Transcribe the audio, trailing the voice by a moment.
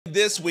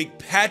This week,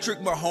 Patrick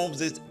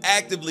Mahomes is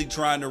actively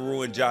trying to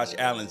ruin Josh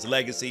Allen's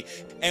legacy,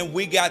 and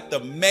we got the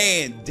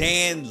man,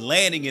 Dan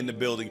Lanning, in the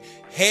building,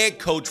 head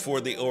coach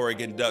for the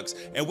Oregon Ducks.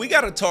 And we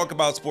got to talk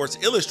about Sports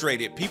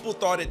Illustrated. People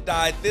thought it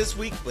died this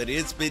week, but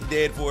it's been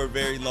dead for a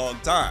very long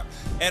time.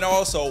 And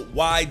also,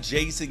 why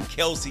Jason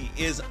Kelce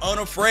is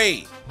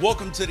unafraid.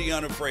 Welcome to the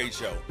Unafraid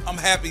Show. I'm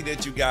happy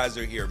that you guys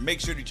are here.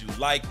 Make sure that you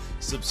like,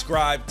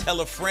 subscribe,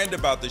 tell a friend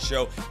about the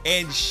show,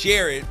 and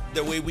share it.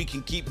 That way we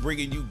can keep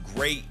bringing you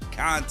great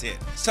content.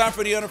 It's time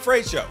for the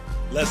Unafraid Show.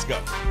 Let's go.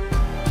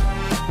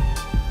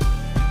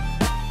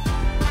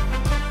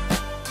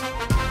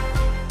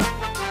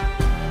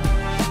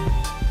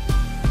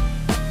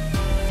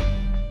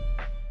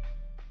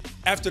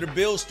 After the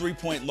Bills'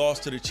 3-point loss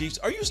to the Chiefs,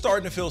 are you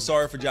starting to feel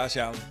sorry for Josh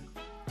Allen?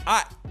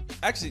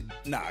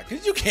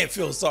 Because you can't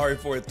feel sorry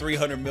for a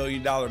 $300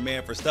 million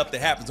man for stuff that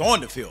happens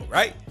on the field,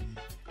 right?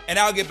 And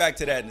I'll get back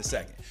to that in a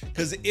second,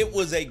 because it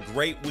was a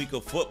great week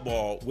of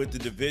football with the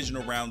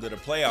divisional round of the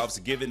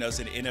playoffs, giving us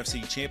an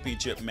NFC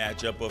Championship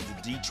matchup of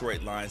the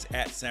Detroit Lions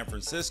at San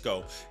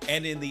Francisco.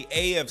 And in the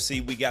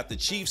AFC, we got the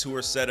Chiefs, who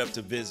are set up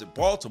to visit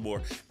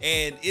Baltimore.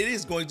 And it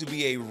is going to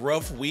be a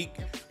rough week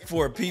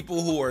for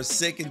people who are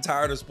sick and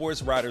tired of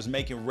sports writers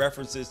making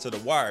references to The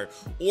Wire,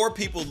 or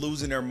people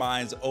losing their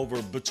minds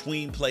over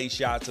between play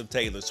shots of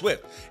Taylor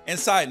Swift. And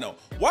side note,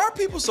 why are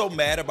people so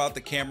mad about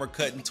the camera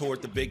cutting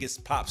toward the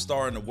biggest pop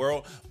star in the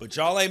world, but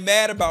y'all ain't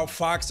mad about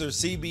Fox or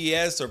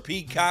CBS or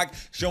Peacock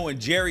showing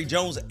Jerry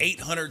Jones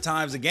 800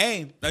 times a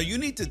game? Now you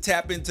need to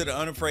tap into the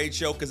Unafraid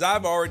Show, because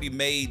I've already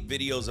made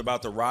videos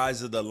about the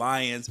rise of the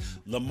Lions,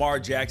 Lamar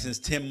Jackson's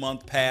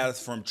 10-month path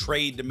from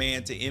trade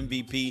demand to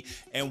MVP,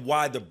 and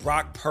why the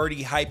Brock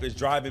Purdy hype is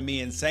driving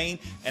me insane,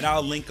 and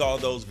I'll link all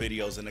those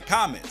videos in the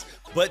comments.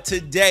 But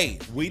today,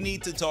 we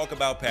need to talk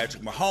about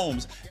Patrick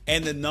Mahomes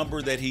and the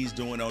number that he's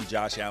doing on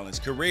Josh Allen's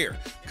career,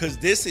 because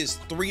this is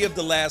 3 of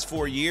the last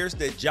 4 years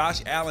that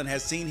Josh Allen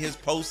has seen his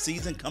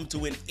postseason come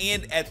to an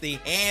end at the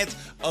hands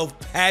of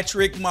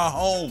Patrick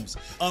Mahomes.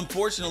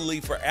 Unfortunately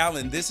for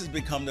Allen, this has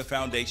become the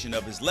foundation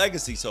of his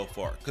legacy so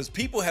far, because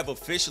people have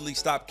officially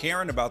stopped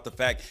caring about the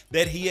fact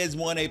that he has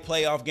won a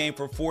playoff game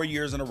for 4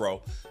 years in a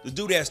row. The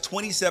dude has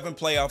 27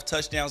 playoff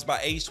touchdowns by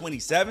age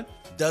 27.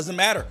 Doesn't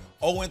matter.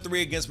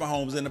 0-3 against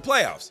Mahomes in the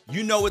playoffs.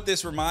 You know what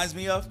this reminds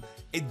me of?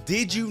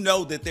 Did you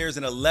know that there's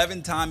an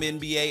 11-time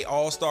NBA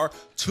All-Star,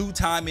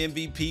 2-time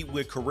MVP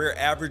with career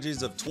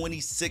averages of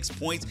 26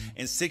 points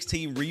and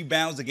 16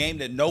 rebounds a game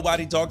that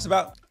nobody talks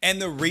about?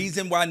 And the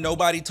reason why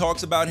nobody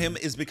talks about him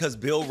is because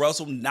Bill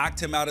Russell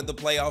knocked him out of the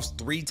playoffs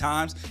 3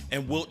 times,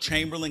 and Wilt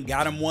Chamberlain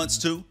got him once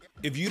too.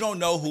 If you don't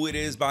know who it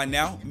is by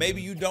now,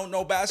 maybe you don't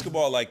know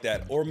basketball like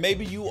that, or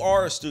maybe you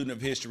are a student of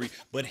history,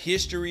 but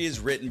history is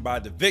written by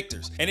the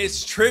victors. And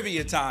it's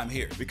trivia time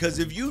here, because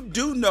if you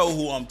do know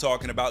who I'm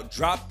talking about,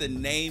 drop the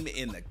name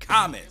in the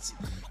comments.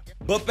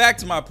 But back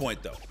to my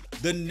point though.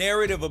 The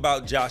narrative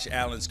about Josh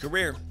Allen's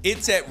career,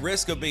 it's at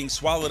risk of being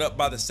swallowed up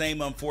by the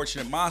same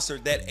unfortunate monster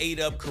that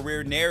ate up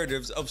career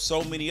narratives of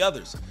so many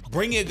others.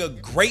 Bringing a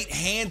great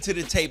hand to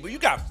the table, you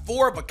got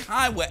 4 of a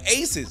kind with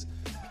aces,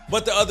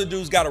 but the other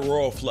dude's got a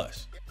royal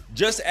flush.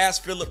 Just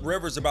ask Phillip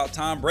Rivers about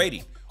Tom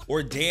Brady,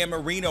 or Dan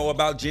Marino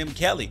about Jim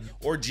Kelly,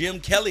 or Jim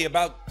Kelly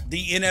about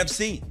the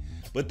NFC.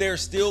 But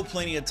there's still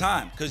plenty of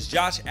time, because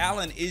Josh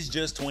Allen is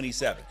just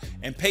 27,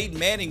 and Peyton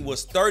Manning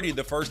was 30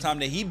 the first time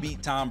that he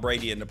beat Tom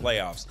Brady in the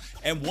playoffs.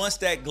 And once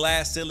that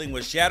glass ceiling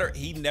was shattered,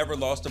 he never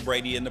lost to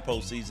Brady in the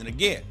postseason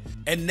again.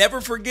 And never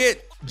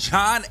forget,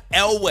 John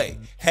Elway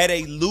had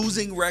a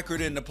losing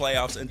record in the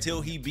playoffs until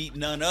he beat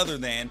none other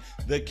than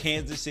the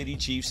Kansas City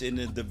Chiefs in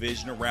the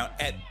divisional round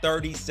at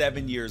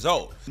 37 years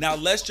old. Now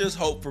let's just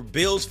hope for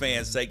Bills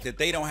fans' sake that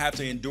they don't have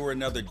to endure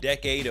another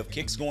decade of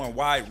kicks going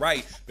wide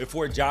right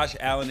before Josh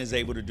Allen is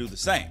able to do the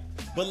same.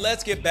 But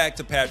let's get back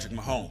to Patrick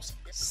Mahomes.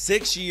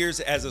 6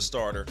 years as a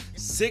starter,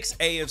 6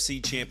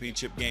 AFC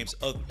championship games,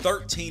 a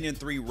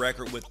 13-3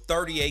 record with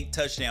 38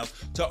 touchdowns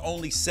to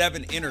only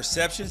 7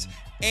 interceptions,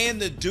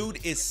 and the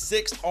dude is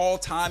 6th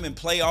all-time in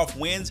playoff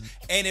wins.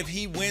 And if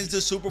he wins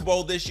the Super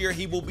Bowl this year,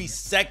 he will be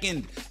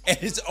 2nd, and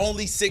it's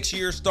only 6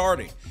 years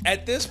starting.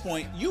 At this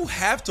point, you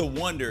have to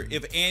wonder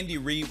if Andy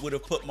Reid would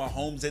have put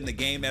Mahomes in the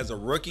game as a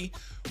rookie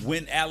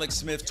when Alex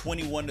Smith's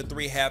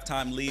 21-3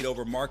 halftime lead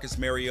over Marcus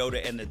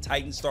Mariota and the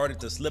Titans started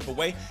to slip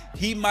away.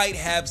 He might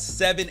have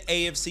 7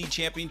 AFC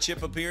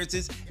championship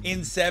appearances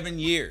in 7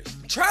 years.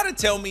 Try to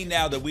tell me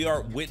now that we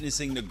aren't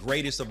witnessing the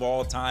greatest of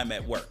all time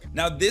at work.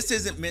 Now, this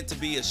isn't meant to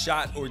be a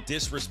shot or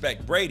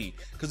disrespect Brady,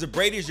 because if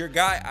Brady's your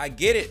guy, I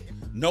get it.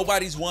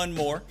 Nobody's won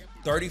more.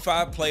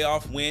 35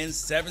 playoff wins,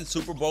 7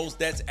 Super Bowls.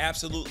 That's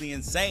absolutely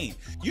insane.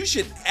 You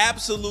should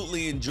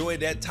absolutely enjoy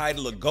that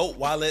title of GOAT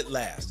while it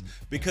lasts,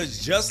 because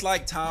just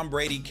like Tom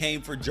Brady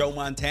came for Joe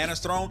Montana's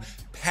throne,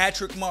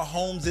 Patrick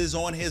Mahomes is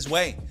on his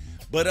way.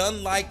 But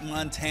unlike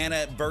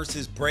Montana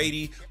versus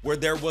Brady, where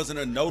there wasn't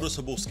a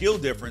noticeable skill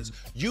difference,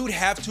 you'd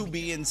have to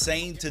be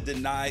insane to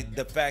deny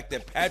the fact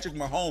that Patrick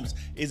Mahomes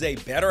is a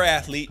better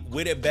athlete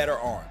with a better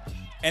arm.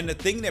 And the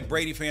thing that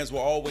Brady fans will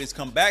always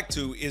come back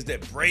to is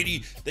that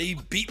Brady, they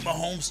beat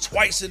Mahomes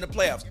twice in the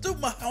playoffs. Dude,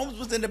 Mahomes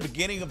was in the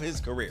beginning of his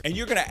career. And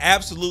you're going to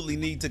absolutely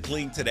need to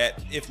cling to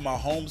that if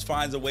Mahomes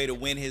finds a way to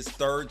win his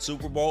third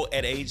Super Bowl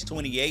at age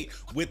 28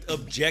 with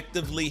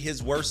objectively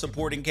his worst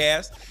supporting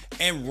cast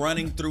and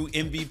running through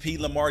MVP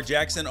Lamar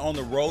Jackson on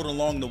the road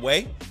along the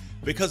way.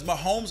 Because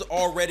Mahomes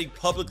already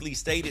publicly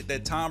stated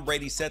that Tom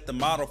Brady set the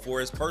model for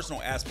his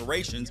personal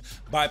aspirations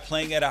by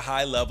playing at a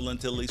high level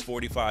until he's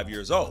 45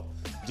 years old.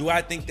 Do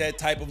I think that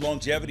type of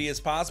longevity is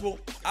possible?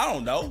 I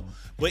don't know.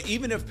 But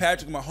even if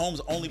Patrick Mahomes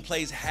only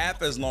plays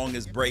half as long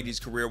as Brady's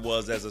career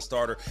was as a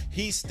starter,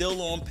 he's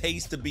still on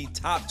pace to be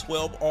top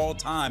 12 all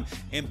time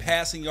in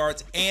passing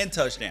yards and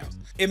touchdowns.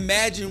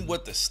 Imagine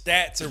what the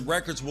stats and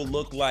records will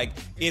look like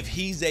if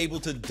he's able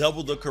to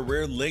double the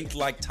career length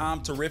like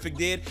Tom Terrific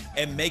did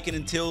and make it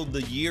until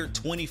the year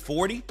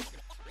 2040.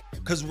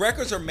 Because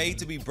records are made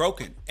to be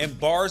broken and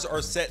bars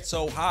are set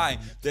so high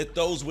that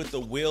those with the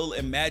will,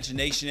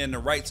 imagination, and the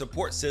right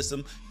support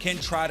system can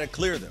try to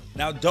clear them.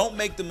 Now, don't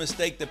make the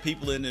mistake that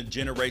people in the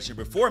generation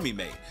before me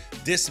made,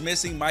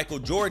 dismissing Michael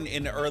Jordan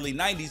in the early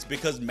 90s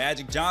because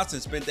Magic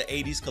Johnson spent the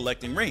 80s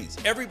collecting rings.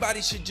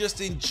 Everybody should just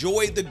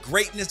enjoy the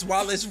greatness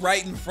while it's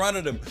right in front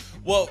of them.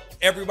 Well,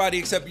 everybody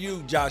except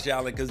you, Josh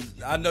Allen, because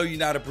I know you're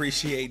not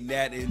appreciating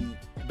that, and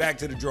back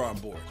to the drawing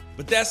board.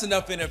 But that's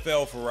enough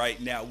NFL for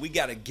right now. We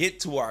got to get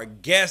to our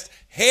guest,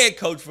 head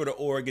coach for the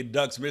Oregon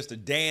Ducks,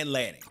 Mr. Dan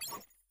Lanning.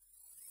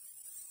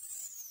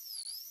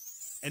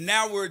 And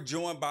now we're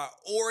joined by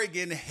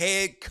Oregon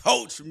head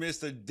coach,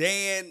 Mr.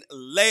 Dan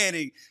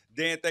Lanning.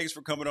 Dan, thanks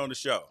for coming on the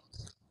show.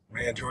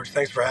 Man, George,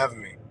 thanks for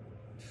having me.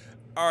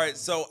 All right,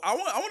 so I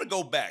want to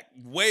go back,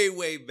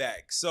 way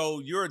back. So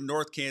you're a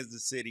North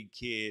Kansas City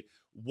kid.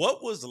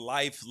 What was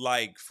life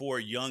like for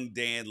young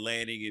Dan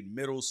Lanning in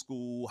middle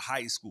school,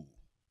 high school?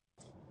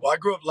 Well, I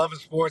grew up loving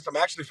sports. I'm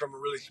actually from a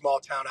really small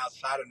town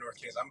outside of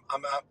North Kansas.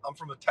 I'm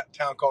from a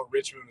town called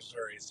Richmond,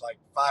 Missouri. It's like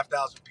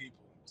 5,000 people.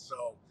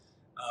 So,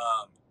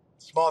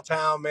 small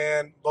town,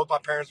 man. Both my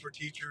parents were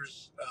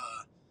teachers.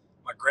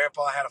 My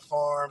grandpa had a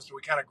farm, so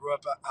we kind of grew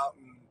up out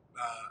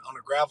on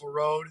a gravel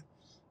road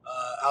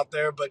out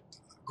there. But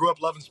grew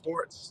up loving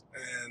sports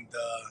and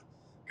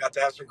got to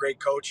have some great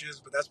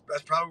coaches. But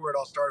that's probably where it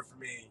all started for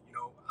me. You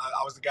know,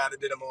 I was the guy that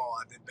did them all.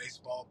 I did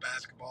baseball,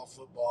 basketball,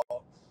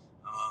 football.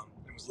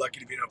 And was lucky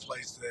to be in a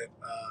place that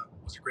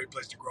was a great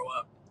place to grow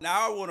up.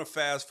 Now I want to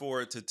fast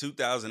forward to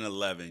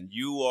 2011.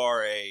 You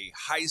are a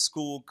high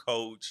school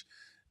coach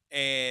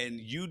and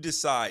you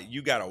decide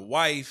you got a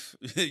wife,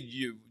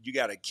 you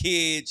got a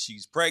kid,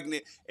 she's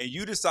pregnant, and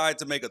you decide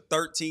to make a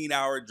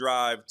 13-hour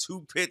drive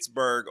to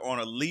Pittsburgh on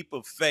a leap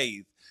of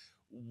faith.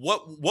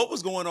 What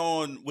was going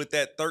on with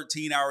that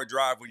 13-hour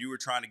drive when you were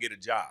trying to get a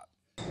job?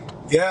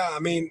 Yeah, I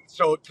mean,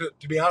 so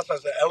to be honest, I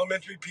was an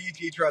elementary PE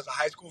teacher, I was a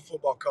high school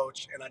football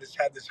coach, and I just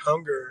had this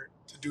hunger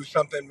to do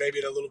something maybe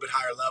at a little bit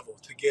higher level,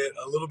 to get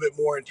a little bit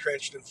more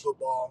entrenched in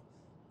football.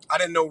 I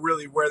didn't know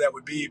really where that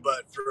would be,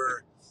 but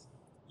for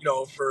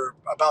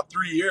about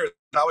 3 years,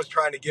 I was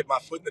trying to get my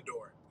foot in the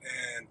door.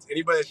 And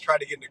anybody that's tried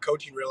to get into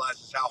coaching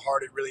realizes how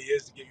hard it really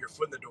is to get your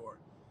foot in the door.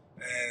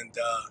 And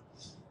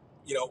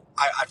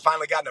I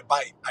finally gotten a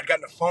bite. I'd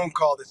gotten a phone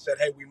call that said,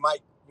 "Hey,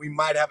 we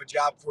might have a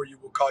job for you.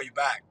 We'll call you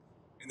back."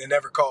 And they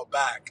never called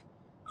back.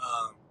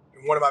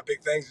 And one of my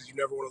big things is you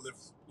never want to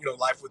live,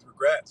 life with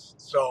regrets.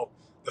 So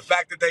the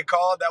fact that they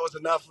called, that was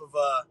enough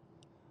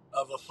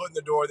of a foot in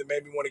the door that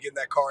made me want to get in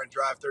that car and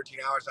drive 13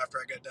 hours after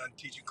I got done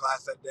teaching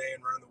class that day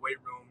and running the weight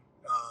room.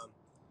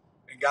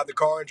 And got in the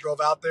car and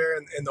drove out there.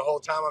 And the whole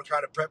time I'm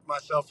trying to prep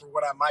myself for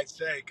what I might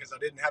say because I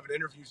didn't have an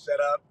interview set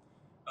up.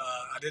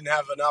 I didn't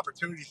have an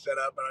opportunity set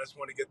up, but I just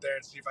wanted to get there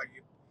and see if I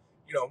could,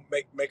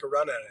 make a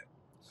run at it.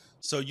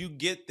 So you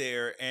get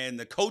there and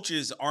the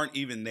coaches aren't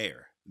even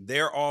there.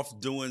 They're off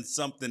doing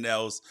something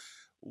else.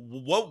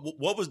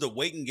 What was the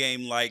waiting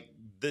game like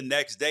the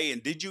next day?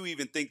 And did you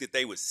even think that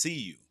they would see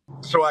you?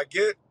 So I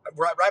get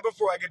right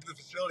before I get to the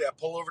facility, I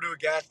pull over to a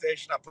gas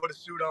station. I put a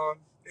suit on.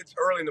 It's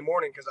early in the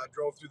morning because I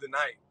drove through the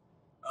night.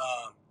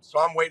 So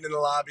I'm waiting in the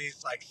lobby.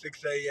 It's like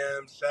 6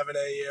 a.m., 7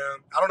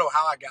 a.m. I don't know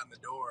how I got in the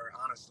door,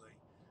 honestly.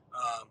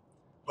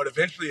 But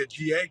eventually a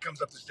GA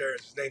comes up the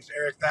stairs. His name's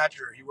Eric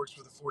Thatcher. He works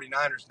for the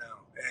 49ers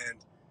now. And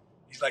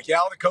he's like, yeah,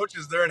 all the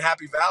coaches, they're in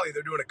Happy Valley.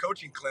 They're doing a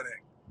coaching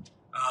clinic.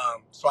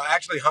 So I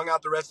actually hung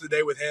out the rest of the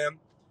day with him.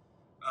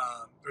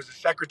 There's a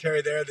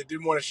secretary there that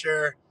didn't want to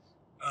share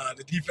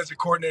the defensive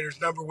coordinator's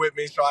number with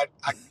me. So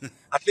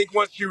I think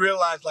once she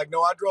realized, like,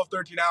 no, I drove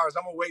 13 hours.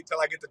 I'm going to wait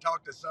till I get to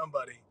talk to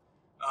somebody.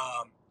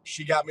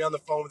 She got me on the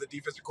phone with the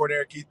defensive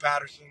coordinator, Keith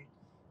Patterson.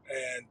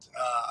 And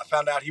I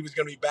found out he was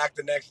going to be back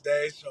the next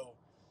day. So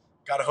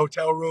got a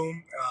hotel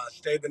room,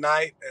 stayed the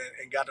night,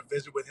 and got to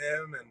visit with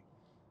him. And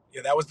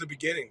yeah, that was the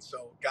beginning.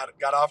 So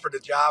got offered a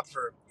job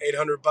for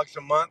 $800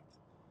 a month.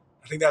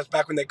 I think that was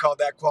back when they called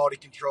that quality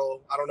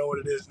control. I don't know what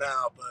it is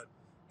now, but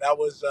that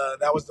was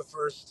the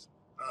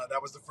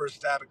first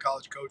stab at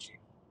college coaching.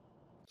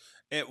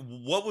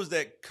 And what was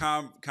that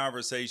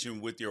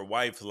conversation with your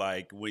wife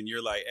like when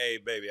you're like, "Hey,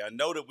 baby, I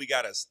know that we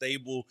got a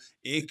stable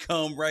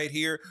income right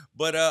here,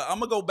 but I'm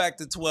gonna go back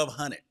to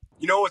 1,200."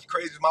 You know what's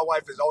crazy? My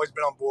wife has always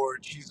been on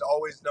board. She's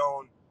always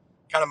known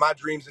kind of my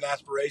dreams and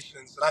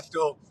aspirations, and I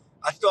still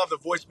have the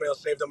voicemail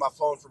saved on my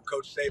phone from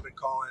Coach Saban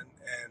calling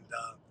and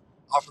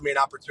offered me an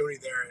opportunity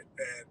there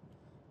at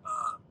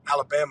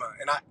Alabama.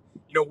 And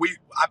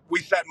we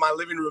sat in my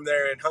living room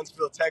there in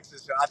Huntsville,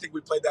 Texas, and I think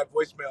we played that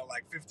voicemail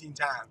like 15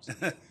 times.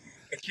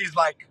 And she's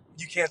like,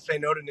 "You can't say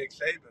no to Nick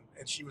Saban,"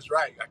 and she was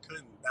right. I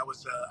couldn't. That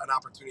was an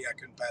opportunity I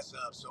couldn't pass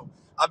up. So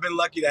I've been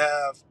lucky to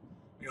have.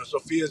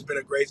 Sophia's been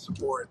a great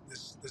support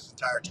this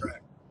entire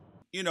track.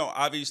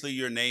 Obviously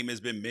your name has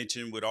been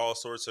mentioned with all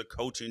sorts of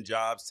coaching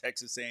jobs,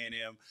 Texas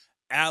A&M,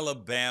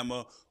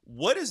 Alabama.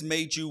 What has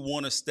made you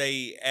want to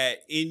stay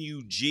in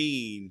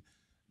Eugene,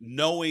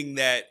 knowing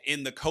that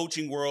in the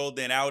coaching world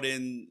and out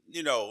in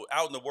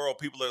the world,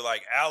 people are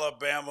like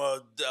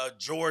Alabama,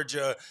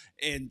 Georgia,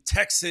 and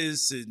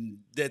Texas, and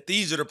that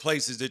these are the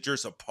places that you're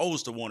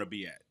supposed to want to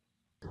be at?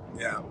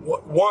 Yeah.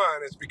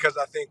 One is because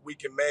I think we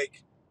can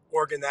make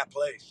Oregon that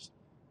place.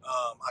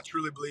 I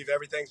truly believe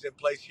everything's in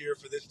place here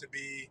for this to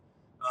be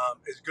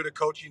as good a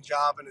coaching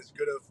job and as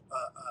good of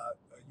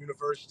a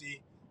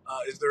university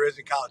as there is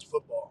in college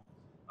football.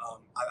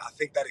 I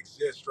think that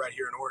exists right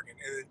here in Oregon.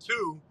 And then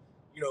two,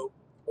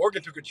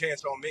 Oregon took a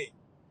chance on me,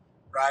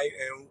 right?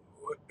 And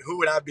who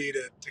would I be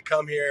to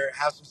come here,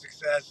 have some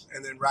success,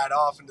 and then ride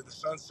off into the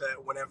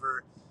sunset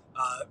whenever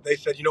they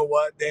said, "You know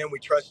what, Dan, we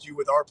trust you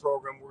with our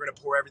program. We're going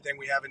to pour everything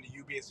we have into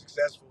you being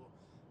successful."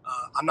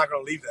 I'm not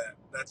going to leave that.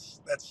 That's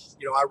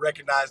I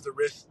recognize the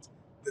risk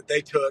that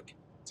they took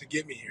to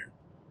get me here.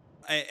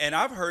 And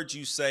I've heard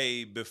you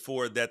say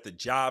before that the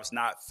job's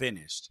not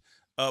finished.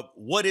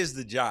 What is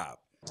the job?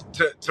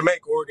 To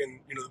make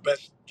Oregon, the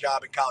best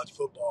job in college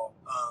football.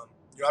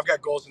 I've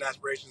got goals and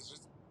aspirations.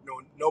 Just,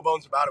 no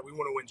bones about it. We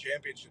want to win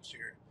championships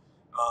here,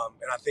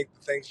 and I think the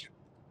things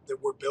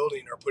that we're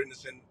building are putting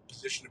us in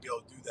position to be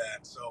able to do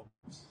that. So,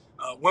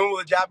 when will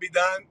the job be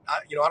done?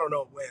 I don't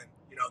know when.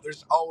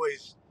 There's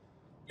always,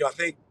 I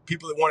think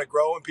people that want to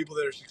grow and people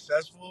that are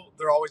successful,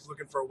 they're always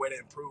looking for a way to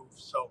improve.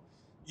 So,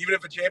 even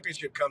if a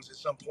championship comes at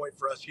some point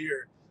for us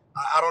here,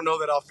 I don't know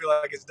that I'll feel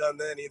like it's done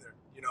then either.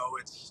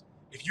 It's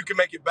if you can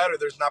make it better,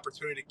 there's an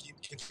opportunity to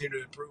continue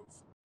to improve.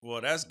 Well,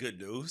 that's good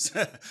news.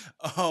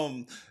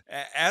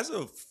 As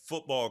a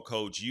football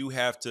coach, you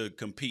have to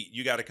compete.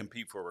 You got to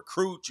compete for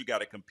recruits. You got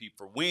to compete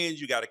for wins.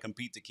 You got to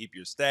compete to keep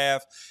your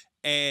staff.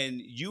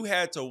 And you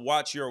had to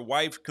watch your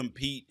wife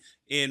compete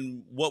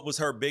in what was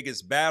her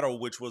biggest battle,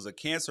 which was a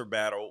cancer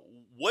battle.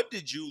 What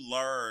did you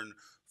learn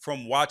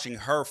from watching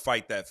her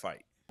fight that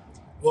fight?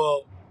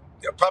 Well,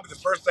 probably the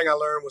first thing I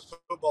learned was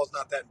football's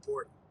not that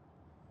important.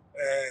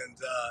 And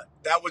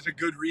that was a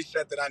good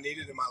reset that I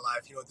needed in my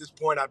life. At this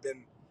point, I've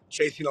been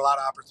chasing a lot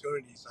of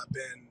opportunities. I've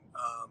been,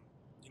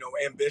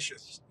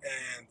 ambitious.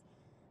 And,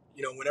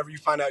 whenever you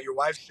find out your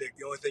wife's sick,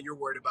 the only thing you're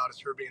worried about is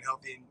her being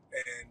healthy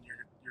and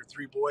your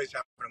three boys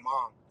having a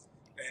mom.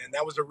 And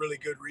that was a really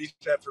good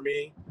reset for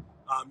me.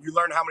 You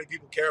learn how many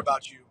people care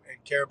about you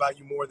and care about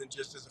you more than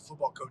just as a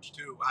football coach,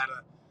 too. I had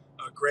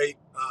a great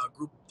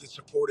group that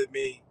supported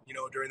me,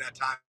 during that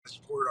time,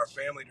 supported our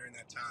family during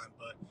that time.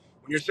 But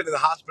when you're sitting in the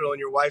hospital and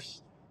your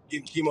wife's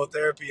getting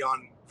chemotherapy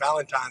on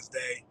Valentine's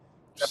Day,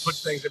 that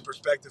puts things in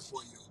perspective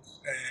for you.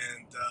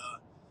 And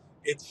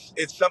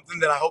it's something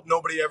that I hope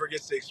nobody ever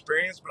gets to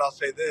experience. But I'll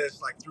say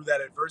this, like through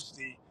that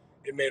adversity,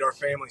 it made our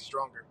family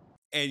stronger.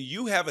 And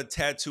you have a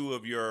tattoo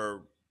of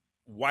your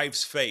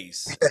wife's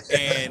face,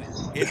 and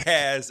it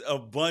has a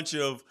bunch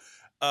of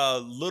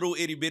little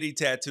itty bitty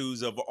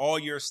tattoos of all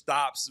your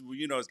stops.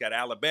 It's got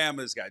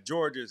Alabama, it's got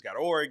Georgia, it's got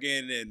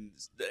Oregon,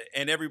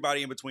 and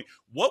everybody in between.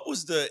 What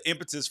was the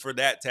impetus for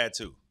that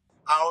tattoo?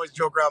 I always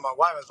joke around my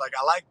wife. I was like,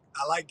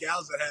 I like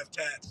gals that have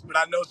tats, but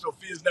I know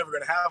Sophia's never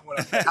going to have one.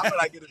 I said, how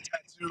about I get a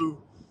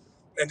tattoo?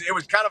 And it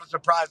was kind of a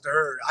surprise to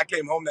her. I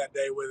came home that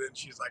day with it, and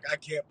she's like, "I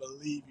can't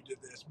believe you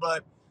did this."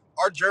 But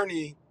our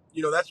journey,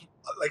 that's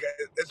like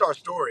it's our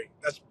story.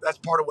 That's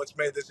part of what's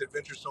made this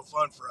adventure so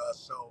fun for us.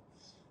 So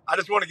I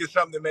just want to get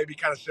something that maybe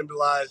kind of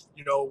symbolized,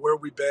 where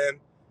we've been,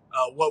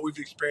 what we've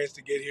experienced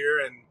to get here,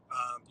 and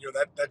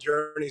that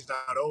journey's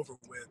not over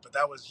with. But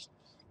that was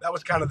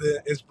kind of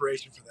the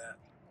inspiration for that.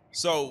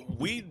 So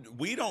we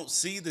don't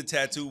see the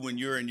tattoo when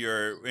you're in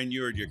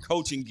your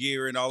coaching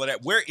gear and all of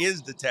that. Where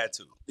is the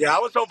tattoo? Yeah, I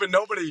was hoping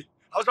nobody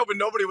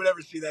would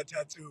ever see that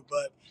tattoo,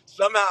 but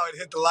somehow it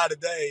hit the light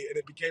of day and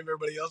it became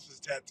everybody else's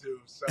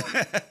tattoo. So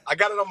I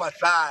got it on my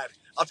side.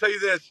 I'll tell you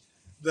this.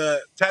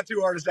 The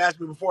tattoo artist asked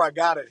me before I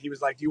got it. He was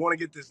like, "Do you want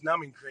to get this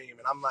numbing cream?"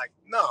 And I'm like,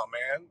 "No,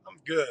 man, I'm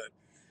good."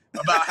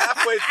 About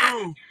halfway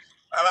through,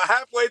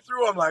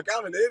 I'm like,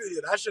 "I'm an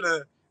idiot. I should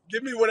have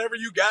give me whatever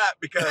you got,"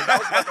 because I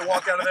was about to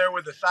walk out of there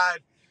with a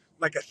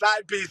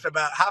side piece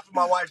about half of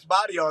my wife's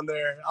body on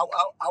there.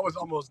 I was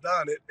almost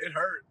done. It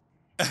hurt.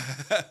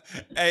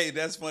 Hey,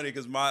 that's funny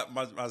because my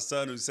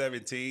son who's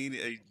 17,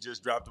 he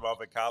just dropped him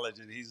off at college,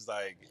 and he's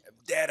like,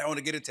 Dad, I want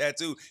to get a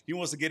tattoo. He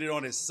wants to get it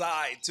on his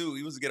side too.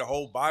 He wants to get a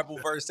whole Bible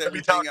verse. Let me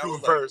Everything. talk I to was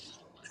him like, first.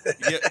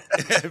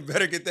 yeah,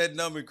 better get that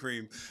number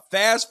cream.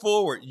 Fast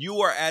forward, you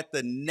are at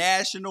the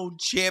national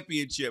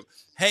championship,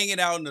 hanging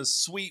out in the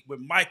suite with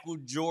Michael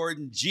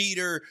Jordan,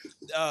 Jeter,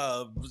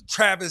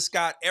 Travis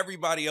Scott,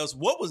 everybody else.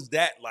 What was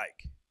that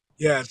like?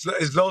 Yeah,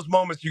 it's those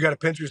moments you got to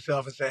pinch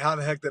yourself and say, how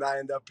the heck did I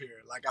end up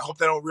here? Like, I hope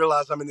they don't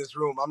realize I'm in this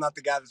room. I'm not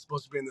the guy that's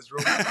supposed to be in this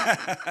room.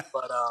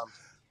 But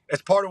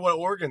it's part of what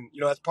Oregon,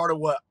 that's part of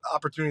what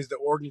opportunities that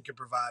Oregon can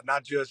provide,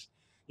 not just,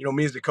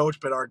 me as a coach,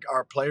 but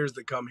our players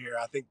that come here.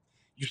 I think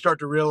you start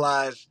to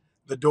realize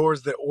the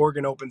doors that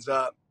Oregon opens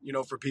up,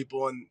 for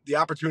people, and the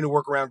opportunity to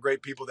work around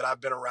great people that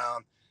I've been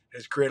around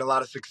has created a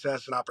lot of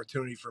success and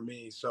opportunity for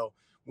me. So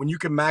when you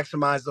can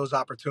maximize those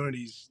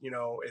opportunities,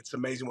 it's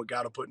amazing what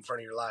God will put in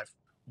front of your life.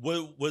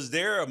 Was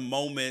there a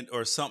moment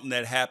or something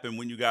that happened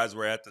when you guys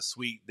were at the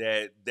suite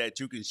that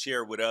you can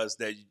share with us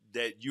that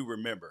you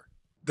remember?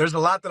 There's a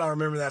lot that I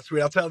remember that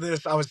suite. I'll tell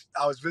this. I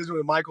was visiting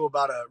with Michael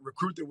about a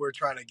recruit that we're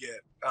trying to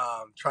get,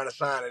 trying to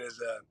sign it as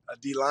a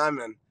D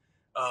lineman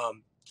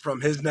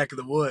from his neck of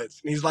the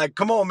woods. And he's like,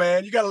 come on,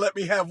 man, you got to let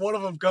me have one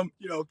of them come,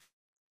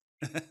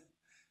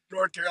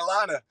 North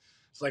Carolina.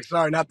 It's like,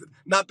 sorry, not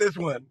this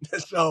one.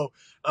 So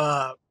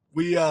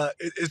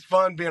it's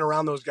fun being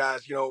around those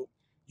guys.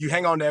 You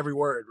hang on to every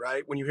word,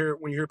 right? When you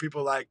hear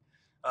people like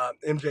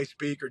MJ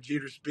speak or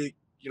Jeter speak,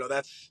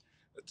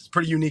 it's a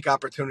pretty unique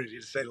opportunity,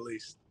 to say the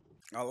least.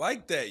 I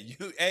like that.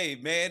 Hey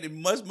man, it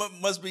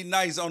must be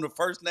nice on the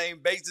first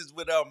name basis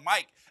with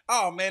Mike.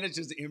 Oh man, it's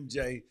just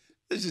MJ.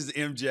 It's just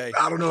MJ.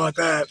 I don't know about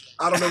that.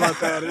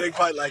 It ain't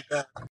quite like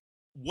that.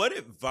 What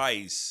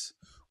advice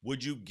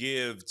would you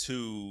give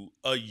to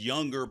a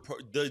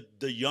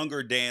the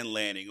younger Dan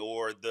Lanning,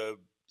 or the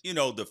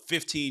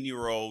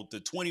 15-year-old, the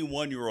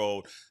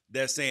 21-year-old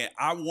that's saying,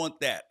 I want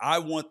that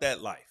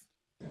life?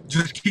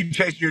 Just keep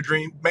chasing your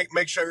dream.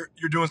 Make sure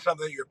you're doing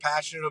something that you're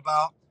passionate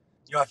about.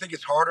 I think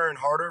it's harder and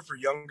harder for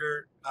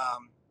younger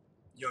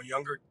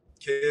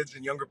kids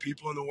and younger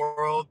people in the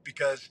world,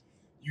 because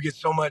you get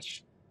so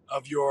much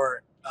of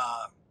your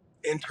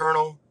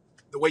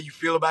the way you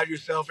feel about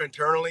yourself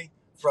internally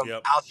from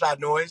outside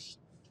noise,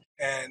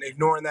 and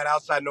ignoring that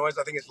outside noise.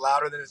 I think it's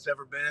louder than it's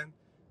ever been.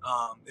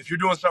 If you're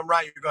doing something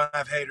right, you're going to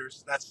have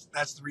haters.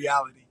 That's the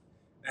reality.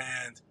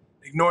 And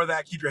ignore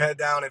that, keep your head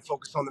down, and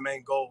focus on the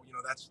main goal.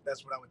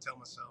 That's what I would tell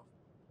myself.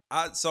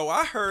 So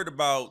I heard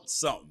about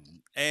something,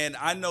 and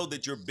I know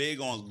that you're big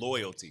on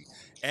loyalty.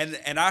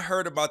 And I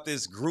heard about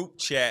this group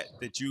chat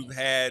that you've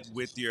had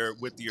with your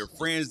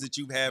friends that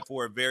you've had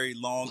for a very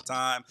long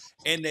time,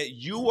 and that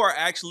you are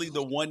actually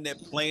the one that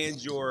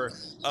plans your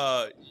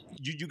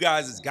you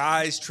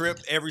guys' trip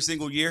every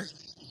single year.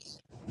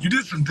 You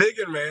did some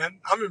digging, man.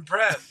 I'm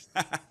impressed.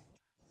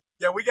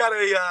 Yeah, we got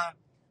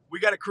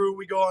a crew.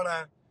 We go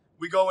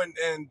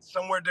and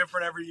somewhere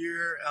different every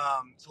year.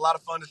 It's a lot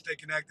of fun to stay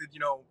connected.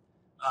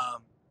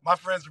 My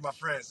friends are my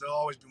friends. They'll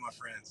always be my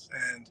friends.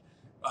 And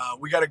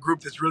we got a group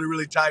that's really,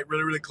 really tight,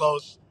 really, really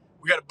close.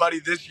 We got a buddy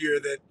this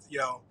year that,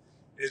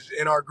 is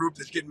in our group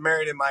that's getting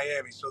married in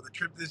Miami. So the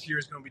trip this year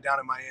is going to be down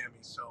in Miami.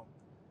 So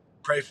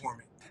pray for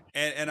me.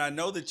 And I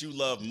know that you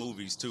love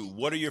movies too.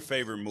 What are your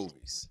favorite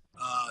movies?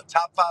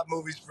 Top 5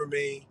 movies for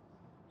me: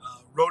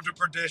 Road to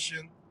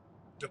Perdition,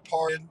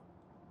 Departed,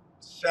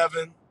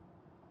 Seven,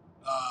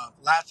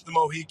 Last of the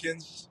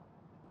Mohicans.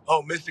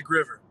 Oh, Mystic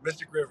River.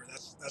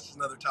 That's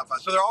another top 5.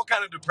 So they're all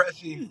kind of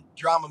depressing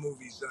drama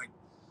movies. Like,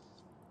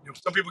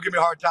 some people give me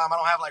a hard time. I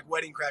don't have like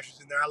Wedding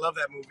Crashers in there. I love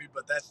that movie,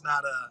 but that's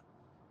not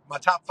my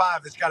top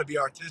 5. It's got to be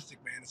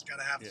artistic, man. It's got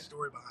to have the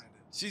story behind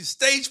it. She's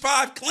stage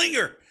 5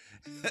 clinger.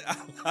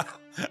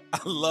 I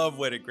love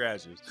Wedding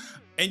Crashers.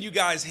 And you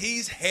guys,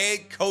 he's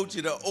head coach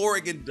of the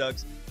Oregon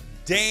Ducks,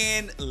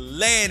 Dan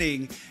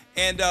Lanning.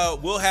 And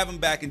we'll have him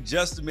back in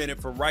just a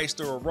minute for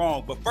Wrighster or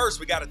Wrong. But first,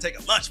 we got to take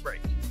a lunch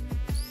break.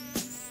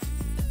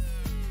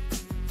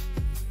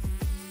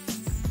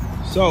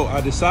 So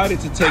I decided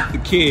to take the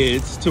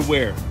kids to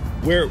where?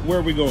 Where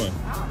are we going?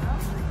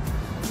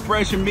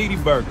 Fresh and Meaty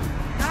Burgers.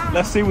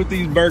 Let's see what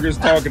these burgers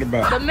talking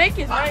about. The Mick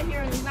is right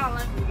here and he's not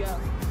letting me go.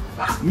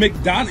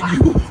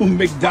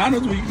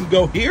 McDonald's where you can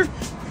go here?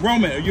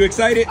 Roman, are you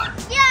excited?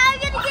 Yeah, I'm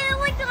gonna get a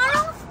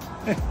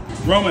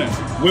McDonald's. Roman,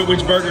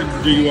 which burger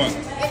do you want?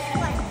 This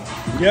one.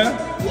 Yeah?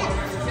 Yeah.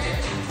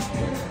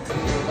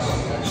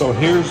 So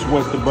here's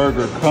what the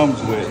burger comes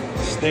with.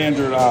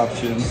 Standard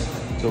options,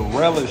 the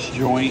relish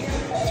joint,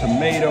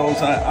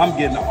 tomatoes. I'm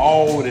getting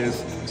all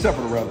this except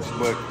for the relish,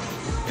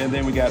 and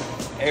then we got,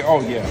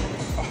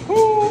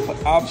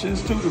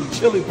 options too, the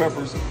chili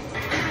peppers.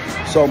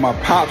 So my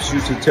pops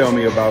used to tell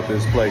me about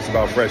this place,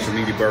 about Fresh and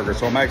Meaty Burgers.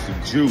 So I'm actually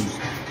juiced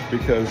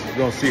because we're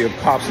gonna see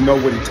if pops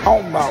know what he's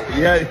talking about.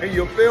 Yeah,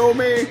 you feel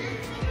me?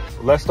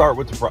 Let's start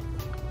with the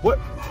what?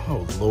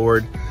 Oh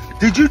Lord,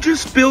 did you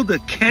just spill the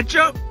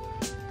ketchup?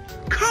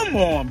 Come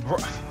on, bro.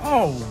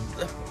 Oh,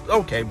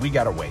 okay, we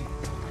gotta wait.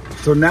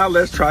 So now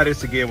let's try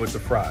this again with the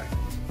fry.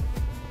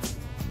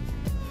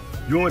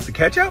 You want the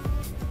ketchup?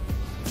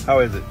 How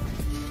is it?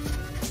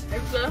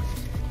 It's good.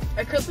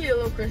 It could be a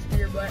little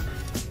crispier, but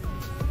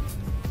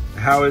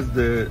How is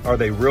are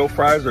they real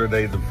fries or are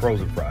they the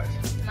frozen fries?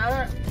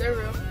 no, they're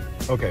real.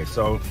 Okay,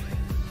 so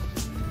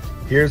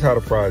here's how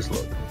the fries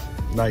look.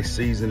 Nice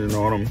seasoning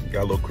on them.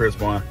 Got a little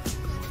crisp on.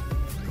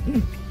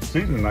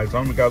 Seasoning nice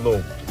on them. Got a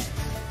little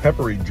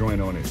peppery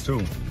joint on it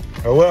too.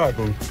 I like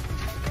them.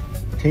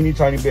 Teeny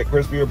tiny bit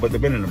crispier, but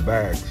they've been in the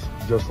bags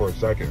just for a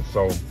second.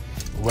 So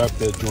wrap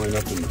that joint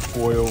up in the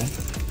foil.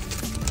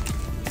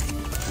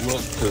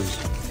 Look, because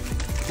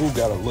food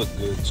gotta look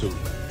good too.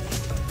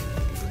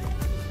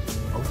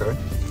 Okay.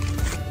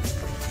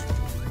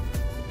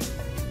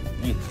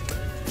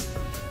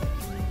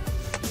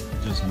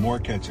 Just more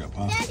ketchup,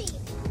 huh? Daddy.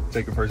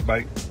 Take a first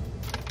bite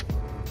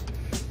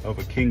of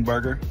a king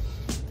burger.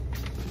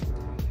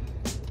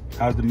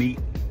 How's the meat?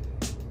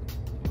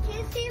 Can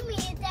you see me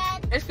eat that?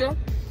 It's good.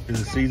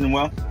 Is it seasoned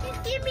well? Can you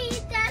see me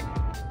eat that?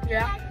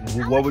 Yeah.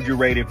 What would you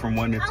rate it from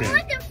 1 to 10? I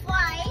want the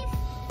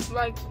fries.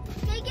 Like,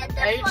 can you get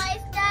the 8?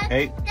 fries, Dad?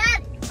 8?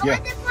 Dad, I Yeah.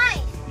 want the fries.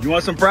 You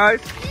want some fries?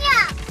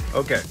 Yeah.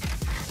 Okay.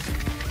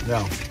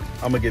 Now,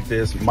 I'm gonna get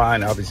this.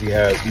 Mine obviously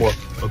has more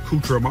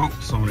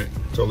accoutrements on it.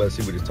 So let's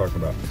see what he's talking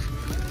about. I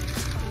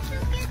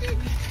need to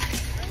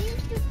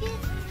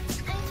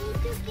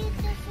get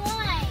the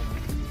fries.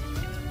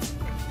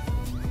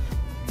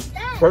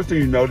 Dad. First thing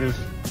you notice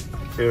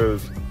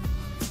is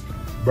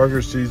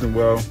burger seasoned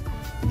well.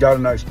 You got a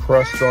nice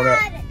crust on it.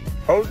 Dad.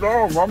 Hold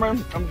on,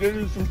 woman. I'm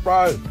getting you some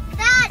fries.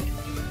 Dad,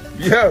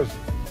 Yes.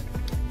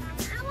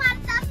 I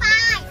want the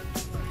fries.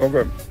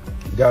 Okay.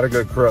 Got a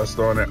good crust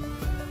on it.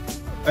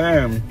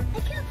 And I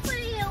can put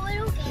it in a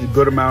little a bit.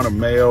 good amount of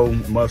mayo,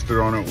 mustard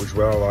on it, which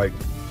I like.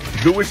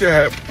 Do wish it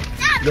had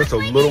just a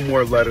little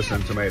more lettuce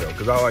and tomato,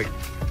 because I like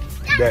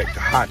that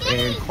hot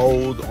and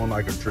cold on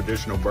like a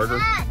traditional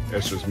burger.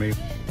 That's just me,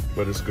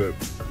 but it's good.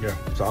 Yeah,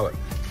 solid.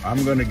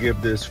 I'm gonna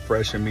give this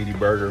fresh and meaty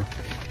burger,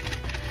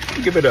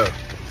 give it a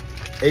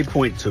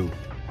 8.2.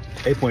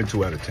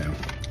 8.2 out of 10.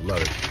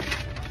 Love it.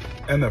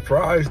 And the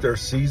fries, they're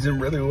seasoned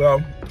really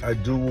well. I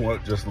do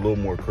want just a little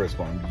more crisp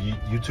on them.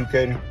 You too,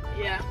 Katie?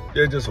 Yeah.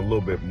 They're just a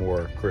little bit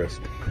more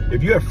crisp.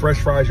 If you have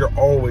fresh fries, you're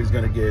always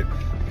gonna get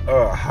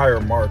higher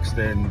marks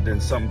than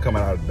something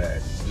coming out of the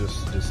bag.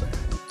 Just saying.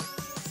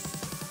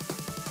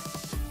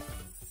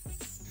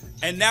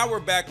 And now we're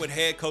back with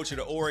head coach of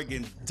the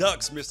Oregon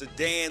Ducks, Mr.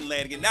 Dan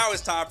Lanning. And now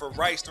it's time for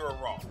Wrighster or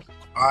Wrong.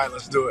 All right,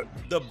 let's do it.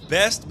 The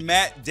best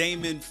Matt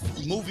Damon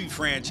movie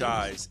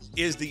franchise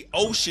is the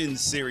Ocean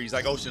series,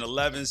 like Ocean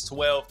 11s,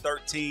 12,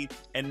 13,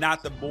 and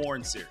not the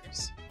Bourne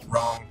series.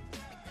 Wrong.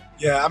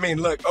 Yeah, I mean,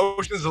 look,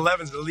 Ocean's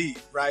 11's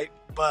elite, right?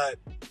 But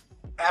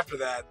after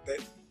that,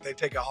 they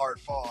take a hard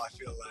fall, I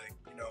feel like,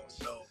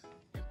 so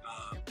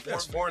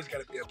Bourne's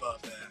got to be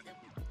above that.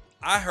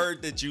 I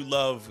heard that you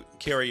love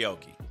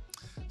karaoke.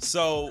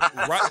 So,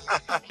 right.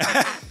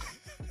 I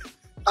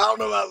don't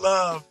know about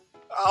love.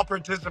 I'll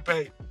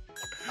participate.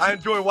 I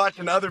enjoy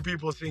watching other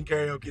people sing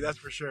karaoke, that's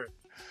for sure.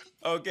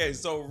 Okay,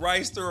 so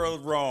Wrighster or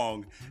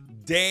Wrong,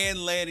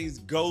 Dan Lanning's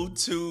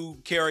go-to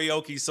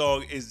karaoke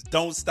song is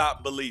 "Don't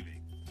Stop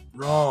Believing."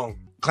 Wrong.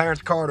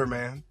 Clarence Carter,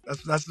 man.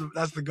 That's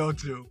the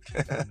go-to.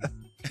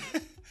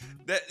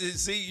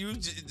 See,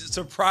 you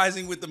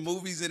surprising with the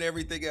movies and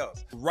everything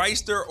else.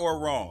 Wrighster or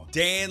Wrong,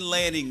 Dan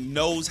Lanning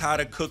knows how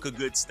to cook a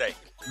good steak.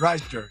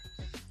 Wrighster.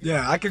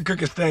 Yeah, I can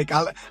cook a steak.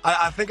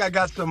 I think I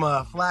got some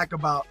flack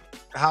about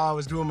how I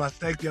was doing my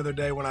steak the other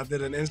day when I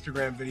did an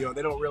Instagram video.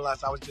 They don't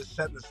realize I was just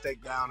setting the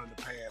steak down in the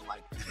pan.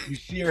 Like, you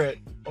sear it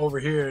over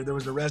here. There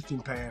was a resting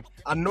pan.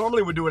 I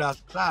normally would do it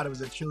outside. It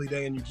was a chilly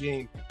day in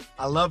Eugene.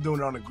 I love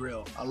doing it on the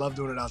grill. I love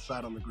doing it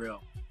outside on the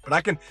grill. But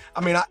I can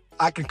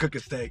cook a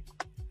steak.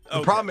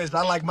 The problem is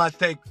I like my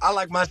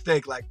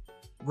steak like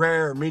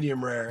rare or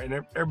medium rare, and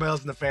everybody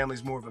else in the family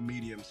is more of a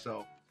medium.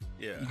 So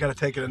yeah, you got to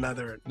take it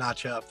another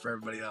notch up for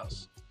everybody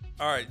else.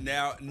 All right,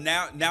 now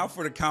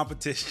for the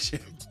competition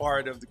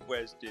part of the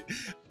question.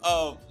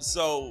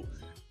 So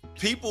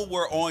people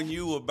were on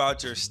you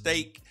about your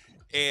steak,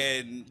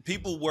 and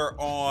people were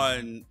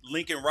on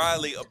Lincoln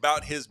Riley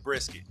about his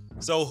brisket.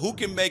 So who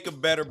can make a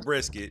better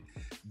brisket,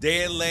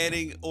 Dan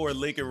Lanning or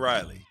Lincoln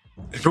Riley?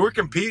 If we're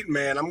competing,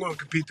 man, I'm going to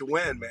compete to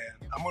win, man.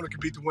 I'm going to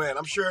compete to win.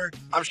 I'm sure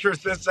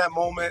since that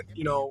moment,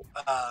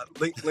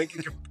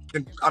 Lincoln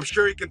can I'm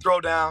sure he can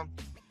throw down.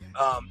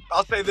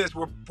 I'll say this,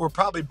 we're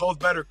probably both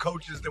better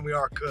coaches than we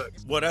are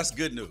cooks. Well, that's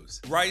good news.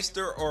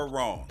 Wrighster or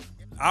Wrong?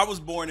 I was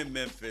born in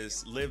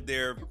Memphis, lived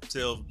there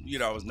till,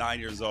 I was 9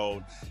 years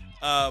old.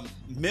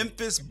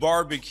 Memphis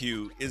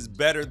barbecue is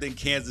better than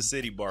Kansas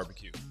City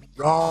barbecue.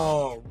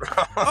 Wrong.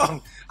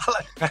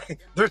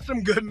 There's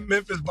some good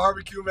Memphis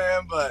barbecue,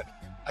 man, but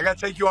I got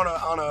to take you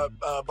on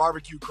a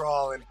barbecue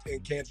crawl in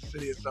Kansas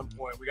City at some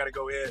point. We got to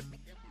go hit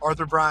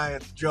Arthur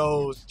Bryant's,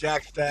 Joe's,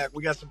 Jack Stack.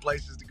 We got some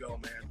places to go,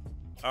 man.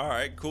 All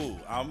right, cool.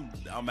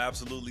 I'm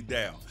absolutely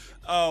down.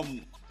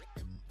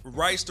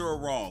 Wrighster or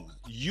Wrong?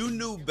 You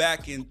knew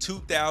back in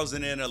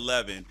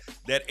 2011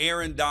 that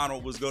Aaron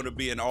Donald was going to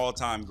be an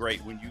all-time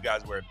great when you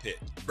guys were at Pitt.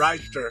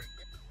 Wrighster.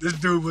 This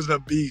dude was a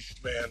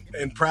beast, man.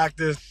 In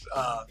practice,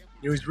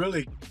 he's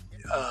really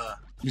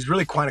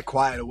kind of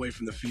quiet away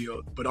from the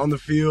field, but on the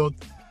field,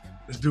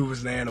 this dude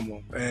was an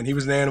animal, and he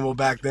was an animal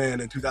back then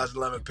in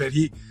 2011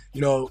 Pitt.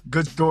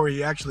 Good story.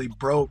 He actually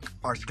broke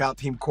our scout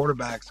team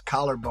quarterback's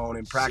collarbone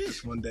in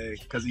practice one day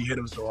because he hit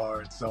him so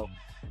hard. So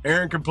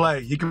Aaron can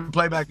play. He can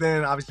play back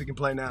then. Obviously, can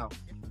play now.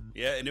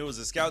 Yeah, and it was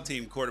a scout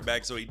team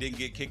quarterback, so he didn't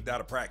get kicked out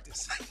of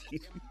practice.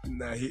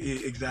 Nah,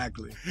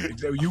 exactly.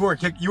 You weren't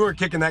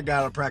kicking that guy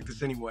out of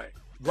practice anyway.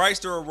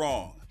 Wrighster or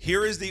wrong?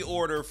 Here is the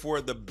order for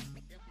the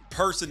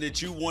person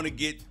that you want to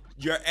get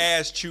your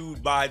ass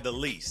chewed by the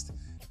least.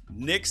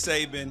 Nick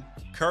Saban,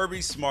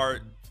 Kirby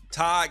Smart,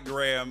 Todd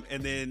Graham,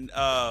 and then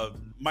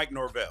Mike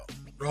Norvell.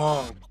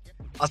 Wrong.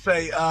 I'll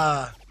say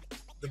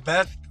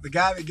the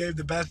guy that gave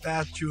the best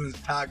ass chewing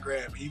is Todd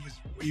Graham.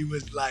 He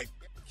was like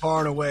far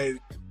and away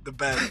the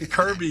best.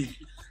 Kirby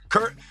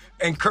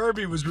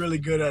was really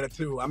good at it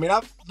too. I mean,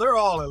 they're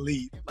all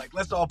elite. Like,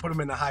 let's all put them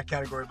in the high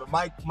category. But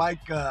Mike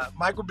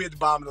would be at the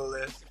bottom of the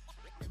list.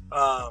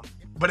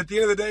 But at the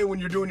end of the day, when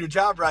you're doing your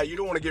job right, you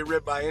don't want to get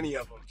ripped by any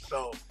of them.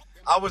 So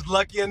I was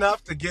lucky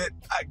enough to get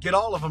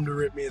all of them to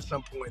rip me at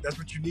some point. That's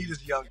what you need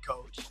as a young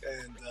coach,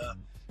 and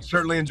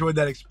certainly enjoyed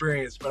that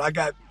experience. But I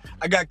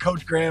got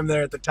Coach Graham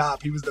there at the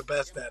top. He was the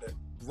best at it.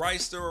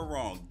 Wrighster or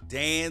wrong?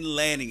 Dan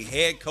Lanning,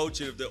 head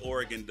coach of the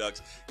Oregon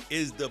Ducks,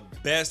 is the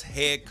best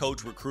head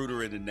coach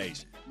recruiter in the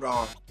nation.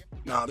 Wrong.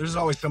 No, there's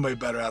always somebody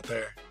better out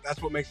there. That's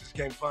what makes this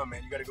game fun,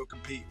 man. You got to go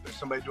compete. There's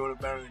somebody doing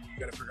it better than you. You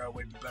got to figure out a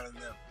way to be better than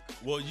them.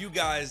 Well, you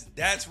guys,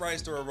 that's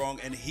Wrighster or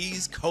wrong, and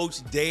he's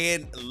Coach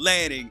Dan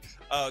Lanning.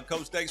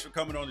 Coach, thanks for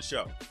coming on the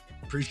show.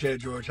 Appreciate it,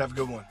 George. Have a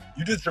good one.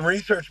 You did some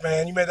research,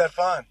 man. You made that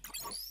fun.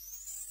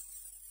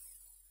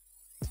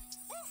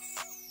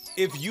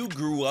 If you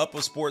grew up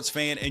a sports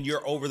fan and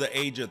you're over the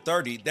age of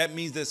 30, that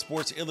means that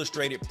Sports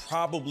Illustrated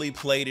probably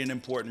played an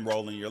important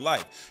role in your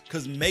life.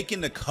 Because making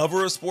the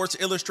cover of Sports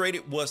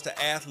Illustrated was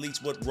to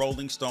athletes what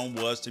Rolling Stone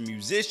was to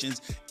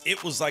musicians.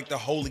 It was like the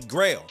holy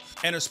grail.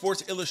 And a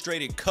Sports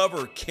Illustrated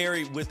cover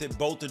carried with it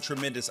both a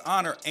tremendous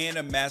honor and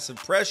a massive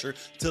pressure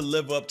to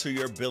live up to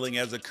your billing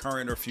as a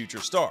current or future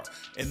star.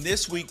 And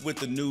this week, with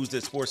the news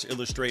that Sports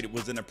Illustrated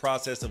was in the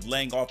process of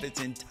laying off its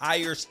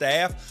entire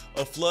staff,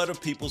 a flood of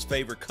people's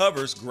favorite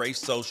covers graced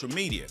social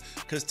media.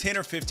 Because 10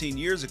 or 15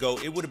 years ago,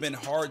 it would have been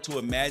hard to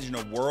imagine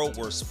a world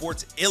where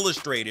Sports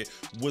Illustrated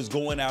was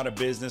going out of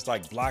business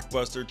like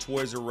Blockbuster,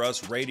 Toys R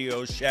Us,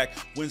 Radio Shack,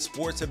 when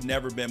sports have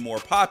never been more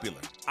popular.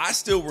 I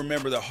still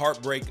remember the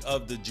heartbreak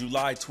of the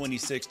July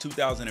 26,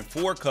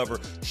 2004 cover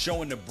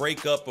showing the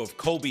breakup of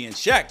Kobe and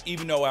Shaq,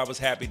 even though I was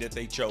happy that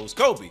they chose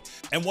Kobe.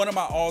 And one of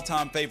my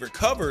all-time favorite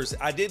covers,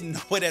 I didn't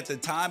know it at the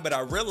time, but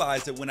I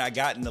realized it when I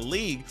got in the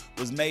league,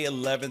 was May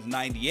 11th,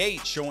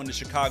 98, showing the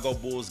Chicago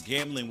Bulls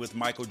gambling with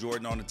Michael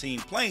Jordan on the team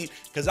plane,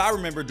 because I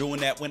remember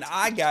doing that when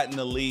I got in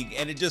the league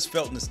and it just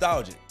felt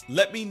nostalgic.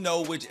 Let me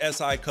know which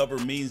SI cover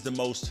means the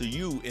most to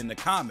you in the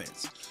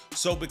comments.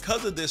 So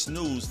because of this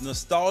news,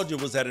 nostalgia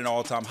was at an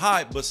all-time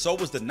high, but so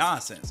was the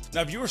nonsense.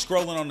 Now, if you were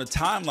scrolling on the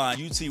timeline,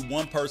 you'd see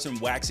one person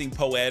waxing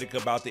poetic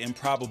about the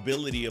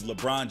improbability of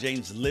LeBron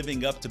James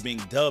living up to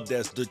being dubbed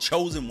as the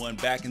chosen one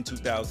back in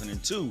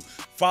 2002,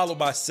 followed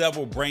by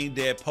several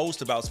brain-dead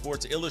posts about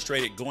Sports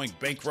Illustrated going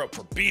bankrupt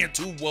for being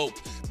too woke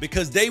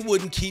because they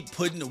wouldn't keep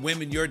putting the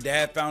women your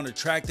dad found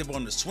attractive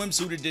on the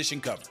swimsuit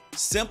edition cover.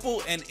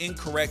 Simple and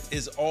incorrect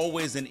is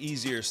always an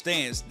easier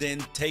stance than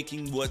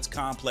taking what's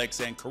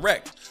complex and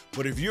correct.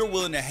 But if you're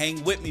willing to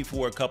hang with me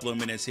for a couple of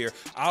minutes here,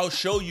 I'll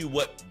show you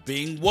what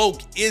being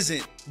woke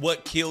isn't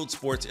what killed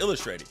Sports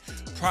Illustrated.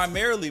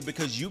 Primarily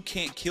because you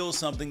can't kill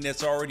something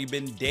that's already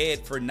been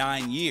dead for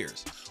 9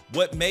 years.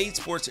 What made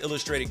Sports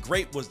Illustrated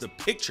great was the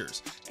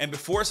pictures. And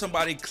before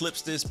somebody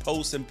clips this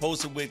post and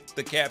posts it with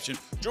the caption,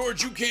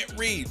 "George, you can't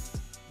read,"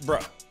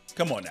 bruh.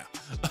 Come on now,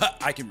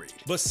 I can read.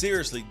 But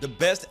seriously, the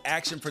best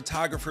action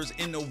photographers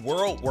in the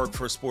world work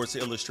for Sports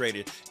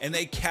Illustrated, and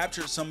they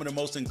captured some of the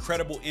most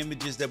incredible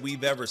images that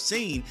we've ever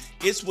seen.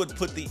 It's what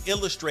put the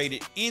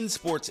Illustrated in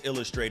Sports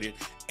Illustrated,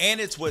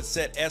 and it's what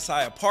set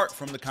SI apart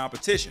from the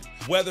competition.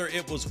 Whether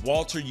it was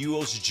Walter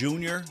Uos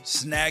Jr.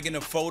 snagging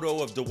a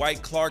photo of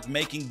Dwight Clark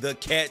making the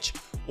catch,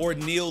 or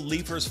Neil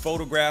Leifer's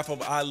photograph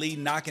of Ali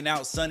knocking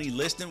out Sonny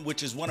Liston,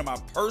 which is one of my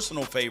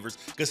personal favorites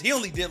because he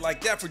only did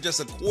like that for just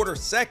a quarter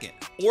second.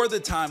 Or the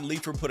time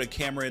Leifer put a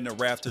camera in the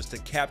rafters to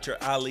capture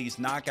Ali's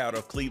knockout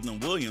of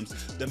Cleveland Williams,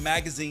 the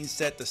magazine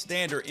set the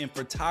standard in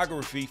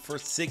photography for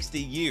 60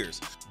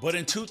 years. But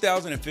in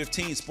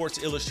 2015, Sports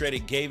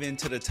Illustrated gave in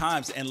to the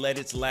times and let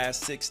its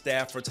last 6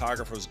 staff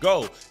photographers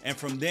go. And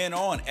from then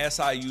on,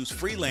 SI used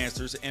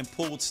freelancers and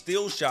pulled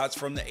still shots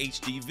from the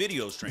HD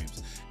video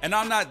streams. And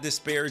I'm not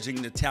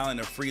disparaging the talent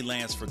of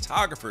freelance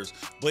photographers,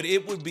 but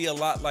it would be a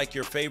lot like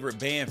your favorite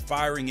band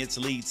firing its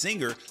lead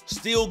singer,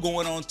 still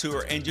going on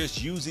tour and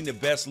just using the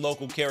best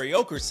local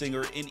karaoke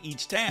singer in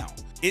each town.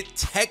 It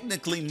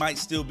technically might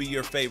still be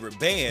your favorite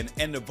band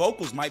and the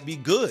vocals might be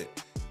good.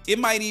 It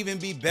might even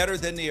be better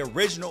than the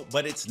original,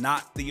 but it's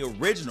not the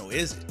original,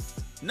 is it?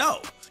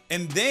 No.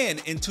 And then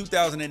in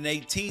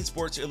 2018,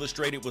 Sports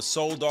Illustrated was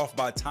sold off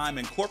by Time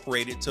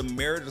Incorporated to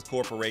Meredith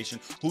Corporation,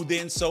 who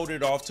then sold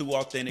it off to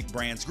Authentic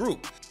Brands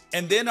Group.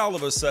 And then all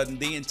of a sudden,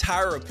 the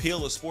entire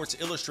appeal of Sports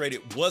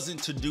Illustrated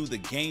wasn't to do the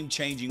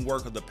game-changing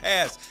work of the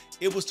past.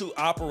 It was to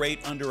operate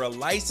under a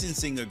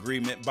licensing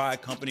agreement by a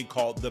company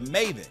called The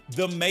Maven.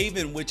 The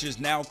Maven, which is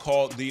now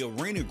called the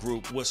Arena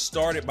Group, was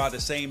started by the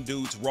same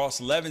dudes,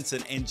 Ross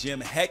Levinson and Jim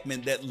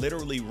Heckman, that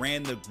literally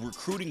ran the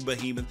recruiting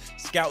behemoth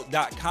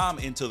Scout.com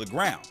into the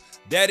ground.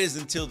 That is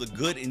until the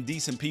good and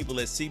decent people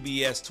at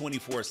CBS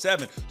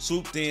 24/7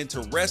 swooped in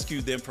to rescue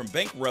them from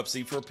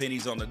bankruptcy for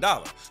pennies on the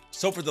dollar.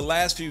 So for the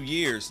last few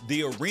years,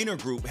 the Arena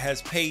Group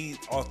has paid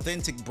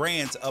Authentic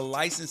Brands a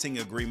licensing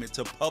agreement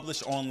to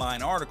publish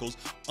online articles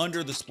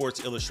under the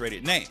Sports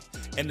Illustrated name.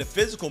 And the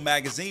physical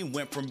magazine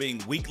went from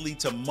being weekly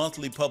to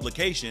monthly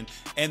publication,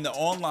 and the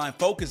online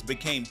focus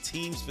became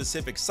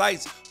team-specific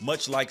sites,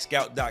 much like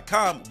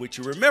Scout.com, which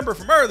you remember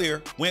from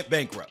earlier, went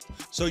bankrupt.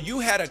 So you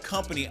had a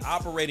company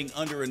operating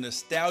under a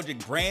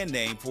nostalgic brand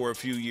name for a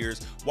few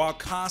years while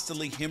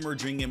constantly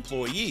hemorrhaging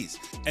employees.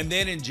 And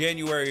then in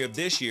January of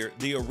this year,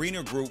 the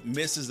Arena Group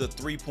misses a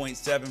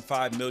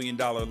 $3.75 million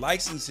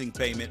licensing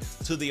payment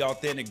to the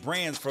Authentic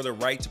Brands for the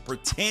right to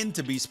pretend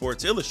to be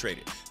Sports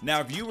Illustrated. Now,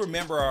 if you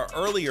remember our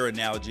earlier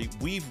analogy,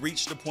 we've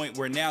reached a point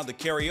where now the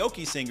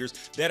karaoke singers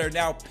that are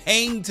now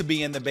paying to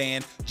be in the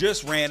band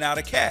just ran out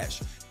of cash.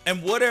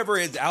 And whatever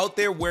is out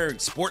there wearing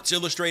Sports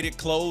Illustrated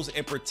clothes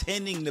and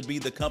pretending to be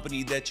the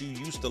company that you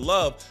used to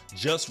love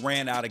just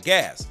ran out of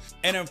gas.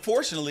 And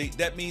unfortunately,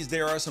 that means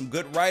there are some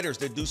good writers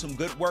that do some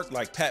good work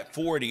like Pat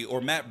Forty or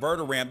Matt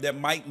Verderam that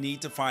might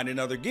need to find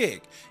another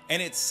gig.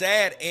 And it's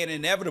sad and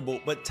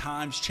inevitable, but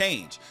times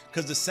change,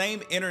 because the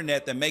same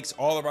internet that makes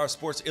all of our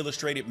Sports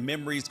Illustrated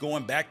memories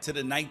going back to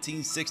the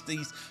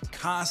 1960s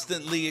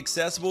constantly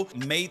accessible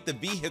made the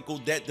vehicle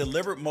that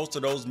delivered most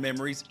of those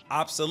memories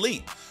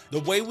obsolete. The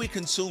way we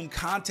consume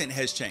content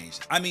has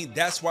changed. I mean,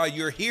 that's why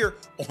you're here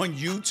on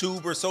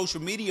YouTube or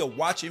social media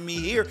watching me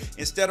here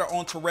instead of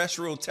on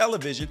terrestrial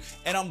television,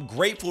 and I'm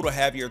grateful to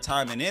have your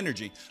time and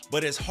energy.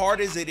 But as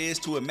hard as it is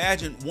to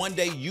imagine, one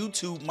day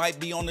YouTube might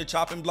be on the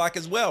chopping block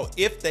as well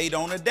if they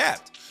don't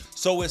adapt.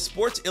 So is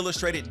Sports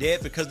Illustrated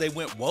dead because they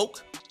went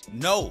woke?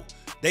 No.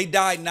 They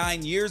died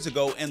 9 years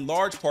ago, in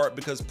large part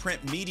because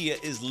print media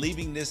is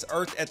leaving this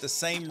earth at the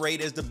same rate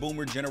as the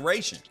boomer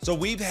generation. So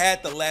we've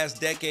had the last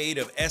decade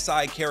of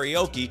SI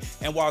karaoke,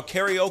 and while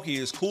karaoke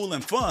is cool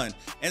and fun,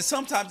 and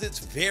sometimes it's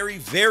very,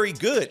 very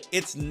good,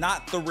 it's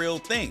not the real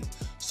thing.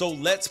 So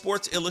let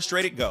Sports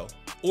Illustrated go.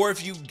 Or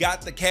if you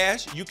got the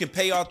cash, you can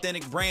pay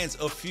Authentic Brands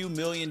a few $1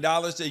 million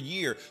a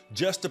year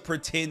just to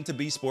pretend to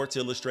be Sports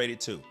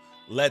Illustrated too.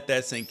 Let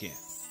that sink in.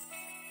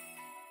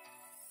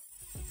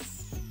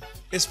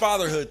 It's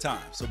fatherhood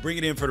time, so bring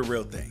it in for the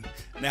real thing.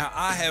 Now,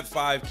 I have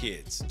 5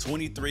 kids,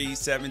 23,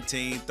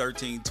 17,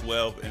 13,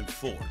 12, and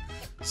 4.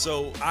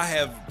 So I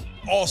have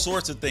all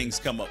sorts of things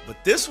come up,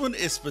 but this one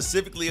is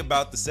specifically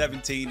about the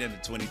 17 and the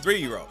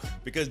 23-year-old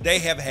because they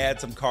have had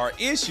some car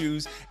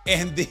issues,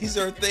 and these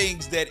are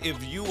things that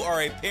if you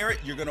are a parent,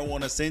 you're gonna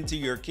wanna send to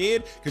your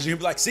kid because you're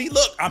gonna be like, see,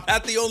 look, I'm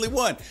not the only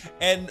one.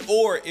 And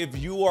or if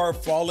you are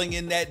falling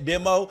in that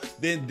demo,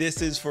 then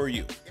this is for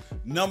you.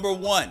 Number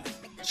 1,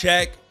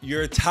 check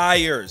your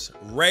tires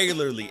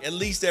regularly, at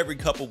least every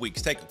couple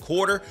weeks. Take a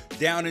quarter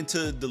down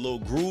into the little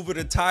groove of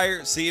the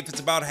tire, see if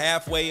it's about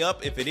halfway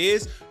up. If it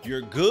is,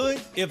 you're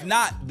good. If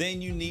not, then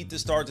you need to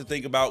start to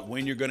think about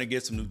when you're gonna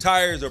get some new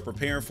tires or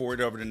preparing for it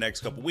over the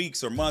next couple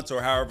weeks or months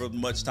or however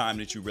much time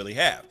that you really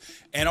have.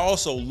 And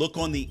also look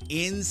on the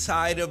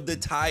inside of the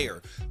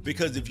tire,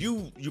 because if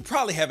you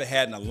probably haven't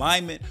had an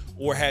alignment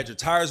or had your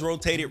tires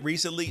rotated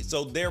recently,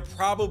 so they're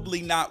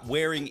probably not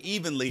wearing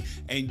evenly,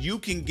 and you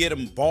can get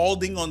them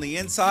balding on the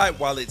inside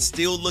while it's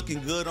still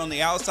looking good on the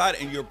outside,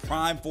 and you're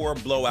primed for a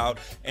blowout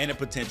and a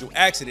potential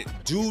accident.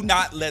 Do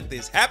not let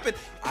this happen.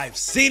 I've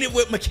seen it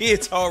with my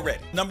kids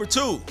already. Number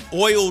 2,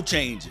 oil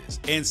changes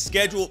and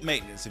scheduled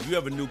maintenance. If you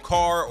have a new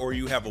car or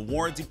you have a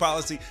warranty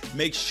policy,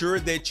 make sure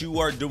that you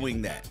are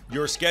doing that.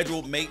 Your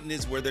scheduled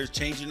maintenance where there's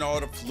changing all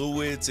the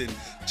fluids and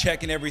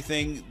checking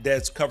everything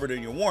that's covered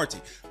in your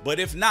warranty. But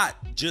if not,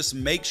 just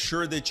make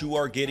sure that you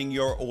are getting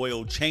your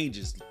oil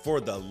changes,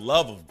 for the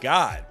love of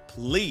God.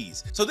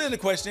 Please. So then the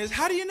question is,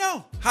 how do you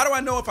know? How do I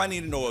know if I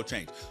need an oil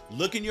change?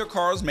 Look in your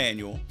car's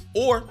manual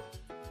or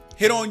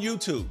hit on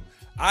YouTube.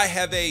 I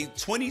have a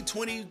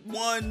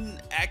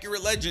 2021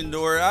 Acura Legend,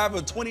 or I have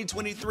a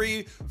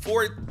 2023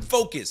 Ford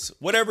Focus,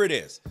 whatever it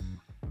is.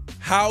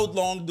 How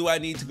long do I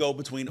need to go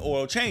between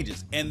oil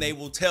changes? And they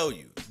will tell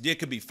you. It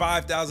could be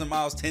 5,000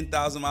 miles,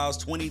 10,000 miles,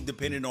 20,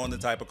 depending on the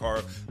type of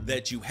car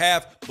that you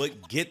have,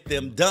 but get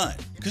them done.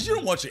 Because you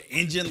don't want your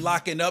engine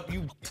locking up,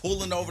 you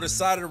pulling over the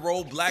side of the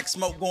road, black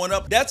smoke going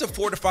up. That's a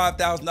 $4,000 to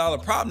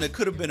 $5,000 problem that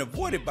could have been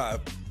avoided by a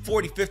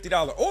 $40,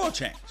 $50 oil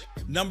change.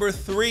 Number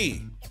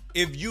 3,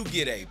 if you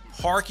get a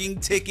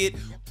parking ticket,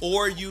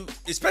 or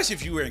especially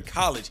if you were in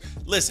college,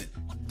 listen,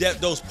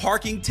 those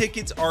parking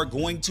tickets are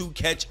going to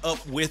catch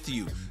up with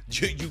you.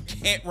 You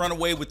can't run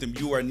away with them.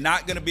 You are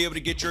not going to be able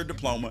to get your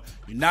diploma.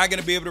 You're not going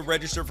to be able to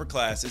register for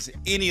classes,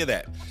 any of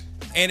that.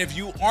 And if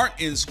you aren't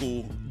in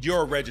school,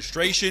 your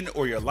registration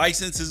or your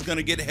license is going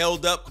to get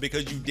held up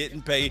because you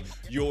didn't pay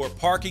your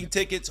parking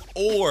tickets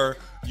or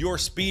your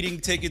speeding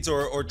tickets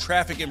or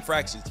traffic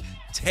infractions.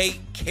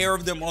 Take care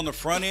of them on the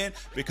front end,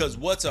 because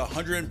what's a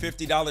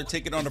 $150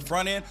 ticket on the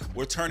front end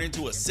will turn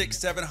into a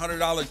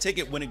 $600-700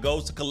 ticket when it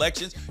goes to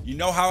collections. You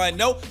know how I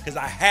know? Because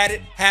I had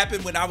it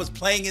happen when I was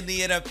playing in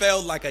the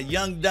NFL like a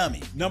young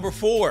dummy. Number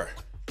 4,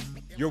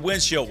 your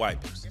windshield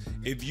wipers.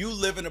 If you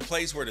live in a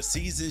place where the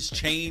seasons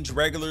change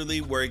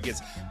regularly, where it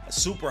gets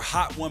super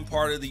hot one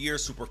part of the year,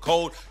 super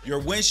cold, your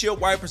windshield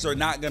wipers are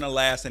not going to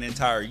last an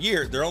entire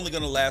year. They're only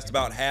going to last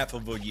about half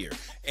of a year.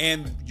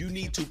 And you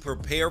need to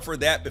prepare for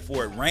that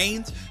before it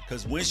rains,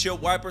 because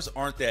windshield wipers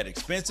aren't that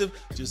expensive.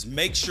 Just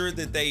make sure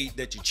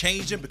that you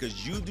change them,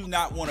 because you do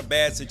not want a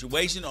bad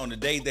situation on the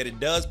day that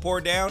it does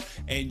pour down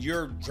and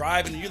you're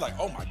driving and you're like,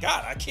 oh my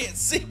God, I can't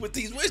see with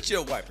these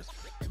windshield wipers.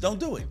 Don't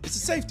do it. It's a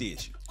safety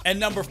issue. And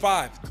number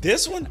 5,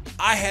 this one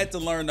I had to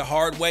learn the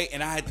hard way,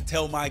 and I had to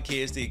tell my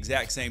kids the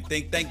exact same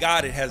thing. Thank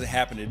God it hasn't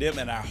happened to them,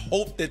 and I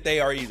hope that they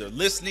are either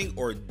listening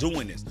or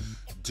doing this.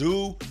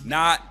 Do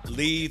not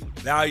leave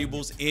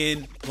valuables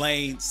in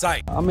plain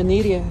sight. I'm an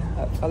idiot.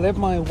 I left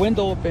my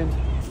window open.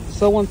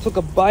 Someone took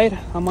a bite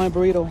on my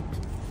burrito.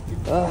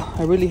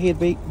 I really hate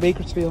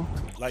Bakersfield.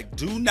 Like,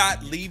 do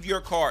not leave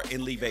your car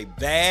and leave a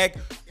bag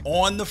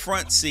on the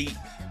front seat,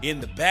 in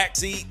the back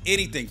seat,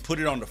 anything. Put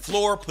it on the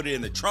floor, put it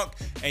in the trunk.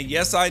 And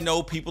yes, I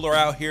know people are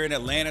out here in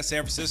Atlanta,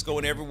 San Francisco,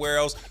 and everywhere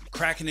else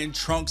cracking in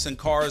trunks and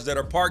cars that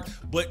are parked,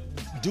 but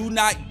do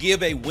not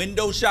give a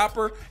window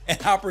shopper an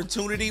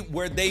opportunity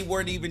where they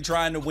weren't even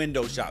trying to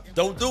window shop.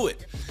 Don't do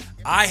it.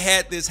 I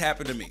had this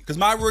happen to me because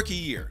my rookie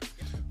year,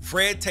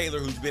 Fred Taylor,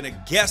 who's been a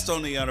guest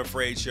on the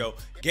Unafraid Show,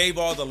 gave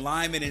all the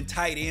linemen and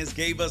tight ends,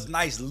 gave us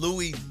nice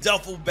Louis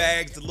duffel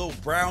bags, the little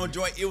brown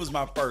joint. It was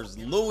my first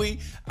Louis.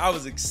 I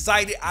was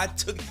excited.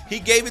 He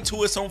gave it to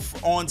us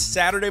on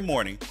Saturday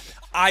morning.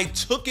 I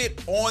took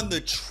it on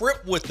the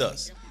trip with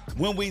us.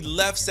 When we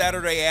left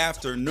Saturday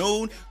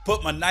afternoon,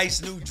 put my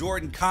nice new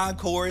Jordan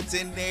Concords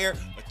in there,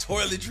 a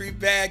toiletry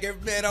bag,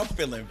 and man, I'm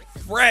feeling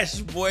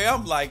fresh, boy.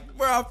 I'm like,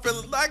 bro, I'm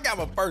feeling like I got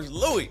my first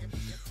Louis.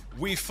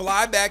 We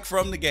fly back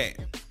from the game.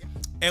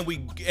 And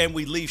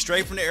we leave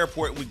straight from the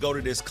airport and we go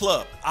to this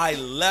club. I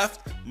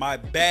left my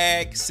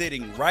bag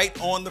sitting right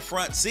on the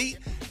front seat.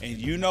 And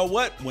you know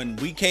what? When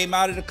we came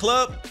out of the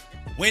club,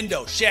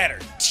 window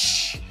shattered.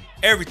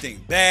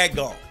 Everything, bag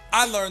gone.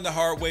 I learned the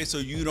hard way so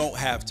you don't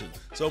have to.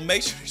 So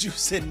make sure you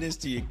send this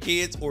to your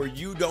kids, or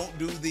you don't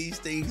do these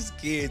things,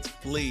 kids,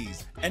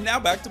 please. And now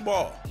back to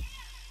ball.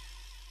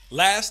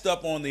 Last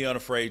up on the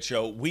Unafraid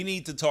Show, we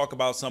need to talk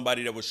about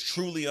somebody that was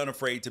truly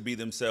unafraid to be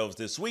themselves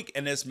this week,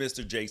 and that's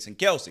Mr. Jason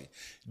Kelce.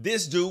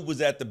 This dude was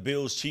at the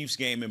Bills-Chiefs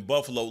game in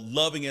Buffalo,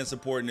 loving and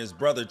supporting his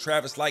brother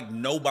Travis like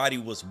nobody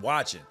was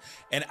watching.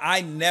 And I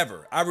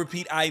never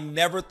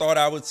thought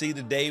I would see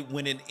the day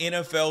when an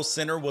NFL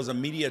center was a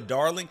media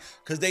darling,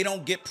 because they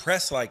don't get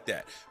press like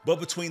that. But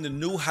between the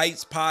New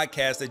Heights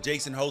podcast that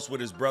Jason hosts with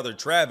his brother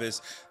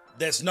Travis,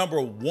 that's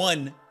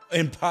 #1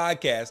 in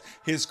podcast,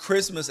 his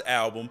Christmas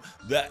album,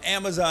 the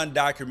Amazon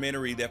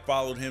documentary that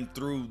followed him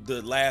through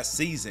the last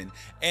season,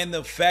 and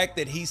the fact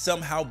that he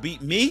somehow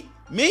beat me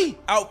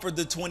out for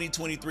the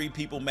 2023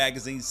 People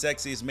Magazine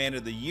Sexiest Man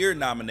of the Year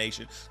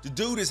nomination. The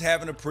dude is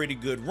having a pretty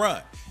good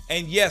run.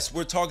 And yes,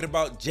 we're talking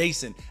about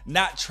Jason,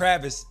 not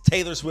Travis,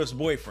 Taylor Swift's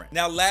boyfriend.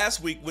 Now,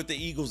 last week with the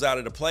Eagles out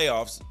of the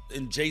playoffs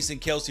and Jason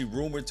Kelce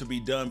rumored to be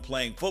done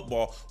playing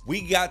football,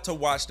 we got to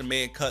watch the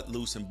man cut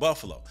loose in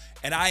Buffalo.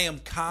 And I am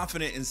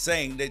confident in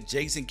saying that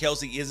Jason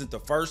Kelce isn't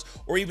the first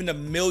or even the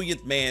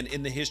millionth man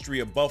in the history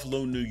of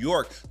Buffalo, New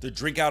York to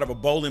drink out of a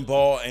bowling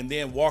ball and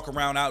then walk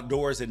around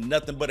outdoors in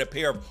nothing but a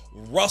pair of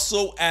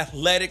Russell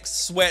athletic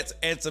sweats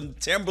and some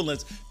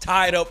Timberlands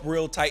tied up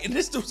real tight. And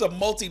this dude's a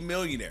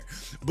multi-millionaire,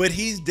 but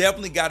he's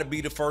definitely got to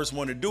be the first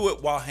one to do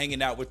it while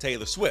hanging out with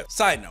Taylor Swift.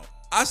 Side note,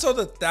 I saw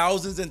the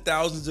thousands and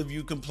thousands of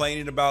you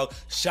complaining about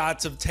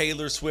shots of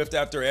Taylor Swift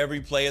after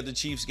every play of the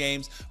Chiefs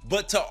games,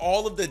 but to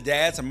all of the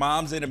dads and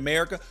moms in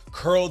America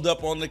curled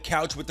up on the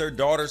couch with their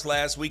daughters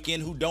last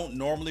weekend who don't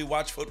normally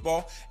watch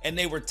football, and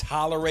they were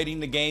tolerating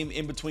the game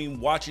in between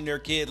watching their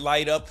kid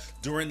light up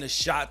during the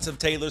shots of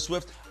Taylor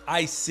Swift,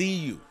 I see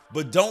you.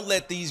 But don't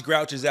let these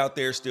grouches out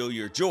there steal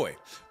your joy.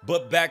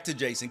 But back to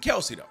Jason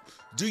Kelce though.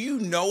 Do you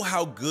know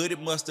how good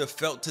it must have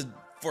felt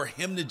for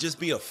him to just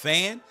be a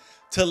fan?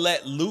 To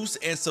let loose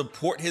and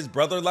support his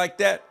brother like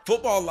that?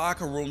 Football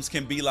locker rooms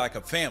can be like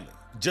a family.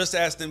 Just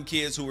ask them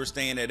kids who were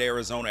staying at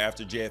Arizona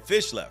after Jed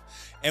Fish left.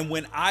 And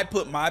when I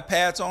put my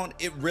pads on,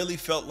 it really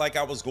felt like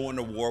I was going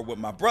to war with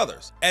my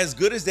brothers. As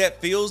good as that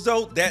feels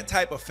though, that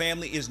type of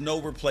family is no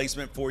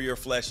replacement for your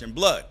flesh and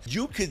blood.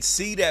 You could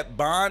see that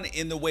bond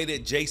in the way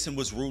that Jason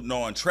was rooting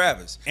on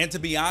Travis. And to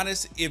be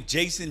honest, if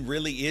Jason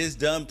really is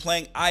done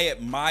playing, I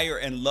admire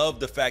and love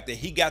the fact that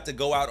he got to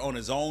go out on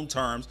his own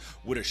terms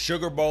with a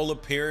Sugar Bowl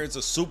appearance,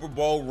 a Super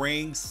Bowl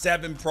ring,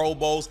 7 Pro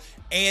Bowls,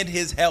 and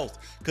his health,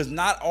 because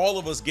not all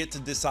of us get to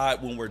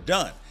decide when we're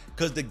done,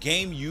 because the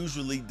game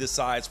usually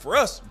decides for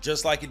us,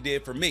 just like it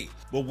did for me.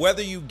 But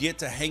whether you get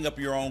to hang up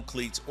your own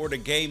cleats or the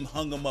game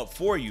hung them up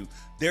for you,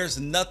 there's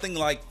nothing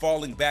like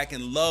falling back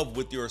in love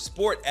with your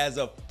sport as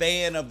a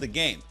fan of the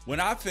game. When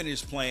I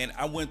finished playing,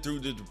 I went through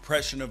the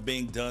depression of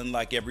being done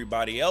like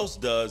everybody else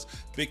does,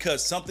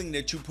 because something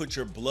that you put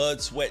your blood,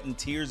 sweat, and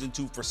tears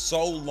into for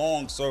so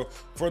long, so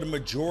for the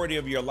majority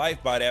of your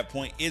life by that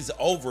point, is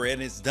over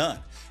and it's done.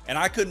 And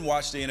I couldn't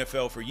watch the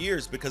NFL for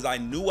years because I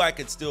knew I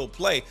could still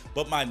play,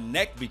 but my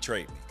neck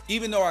betrayed me.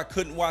 Even though I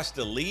couldn't watch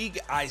the league,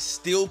 I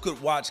still could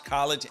watch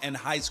college and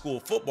high school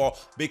football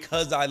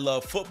because I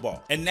love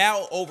football. And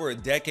now, over a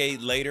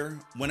decade later,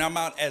 when I'm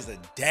out as a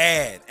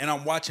dad and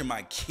I'm watching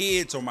my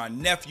kids or my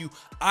nephew,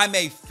 I'm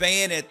a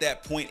fan at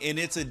that point, and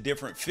it's a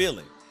different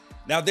feeling.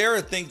 Now, there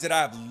are things that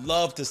I've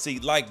loved to see,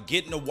 like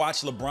getting to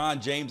watch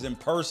LeBron James in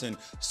person,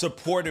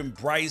 supporting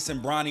Bryce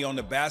and Bronny on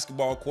the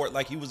basketball court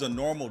like he was a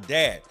normal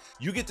dad.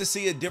 You get to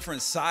see a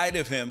different side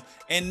of him,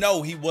 and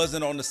no, he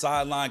wasn't on the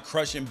sideline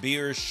crushing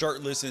beers,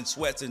 shirtless in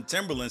sweats and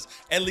Timberlands,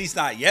 at least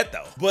not yet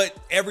though. But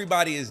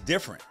everybody is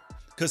different,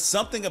 because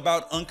something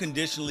about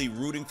unconditionally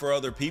rooting for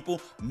other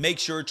people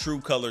makes your true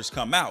colors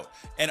come out.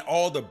 And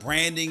all the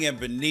branding and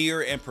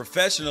veneer and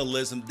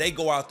professionalism, they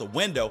go out the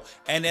window.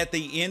 And at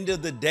the end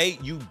of the day,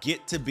 you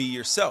get to be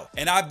yourself.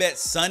 And I bet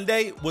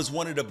Sunday was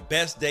one of the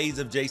best days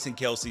of Jason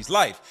Kelce's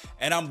life.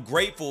 And I'm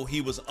grateful he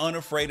was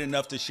unafraid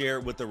enough to share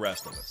it with the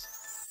rest of us.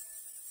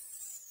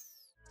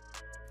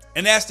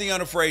 And that's the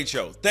Unafraid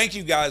Show. Thank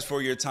you guys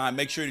for your time.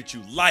 Make sure that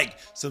you like,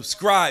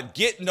 subscribe,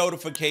 get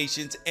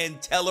notifications,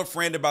 and tell a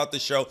friend about the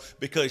show,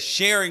 because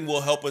sharing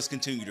will help us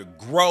continue to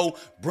grow,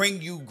 bring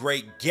you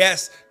great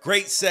guests,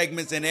 great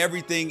segments, and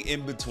everything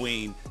in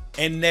between.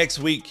 And next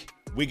week,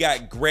 we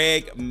got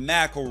Greg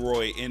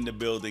McElroy in the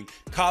building,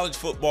 college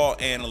football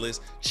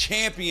analyst,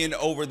 champion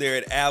over there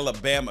at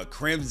Alabama,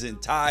 Crimson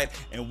Tide,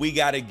 and we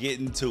got to get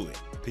into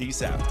it.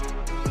 Peace out.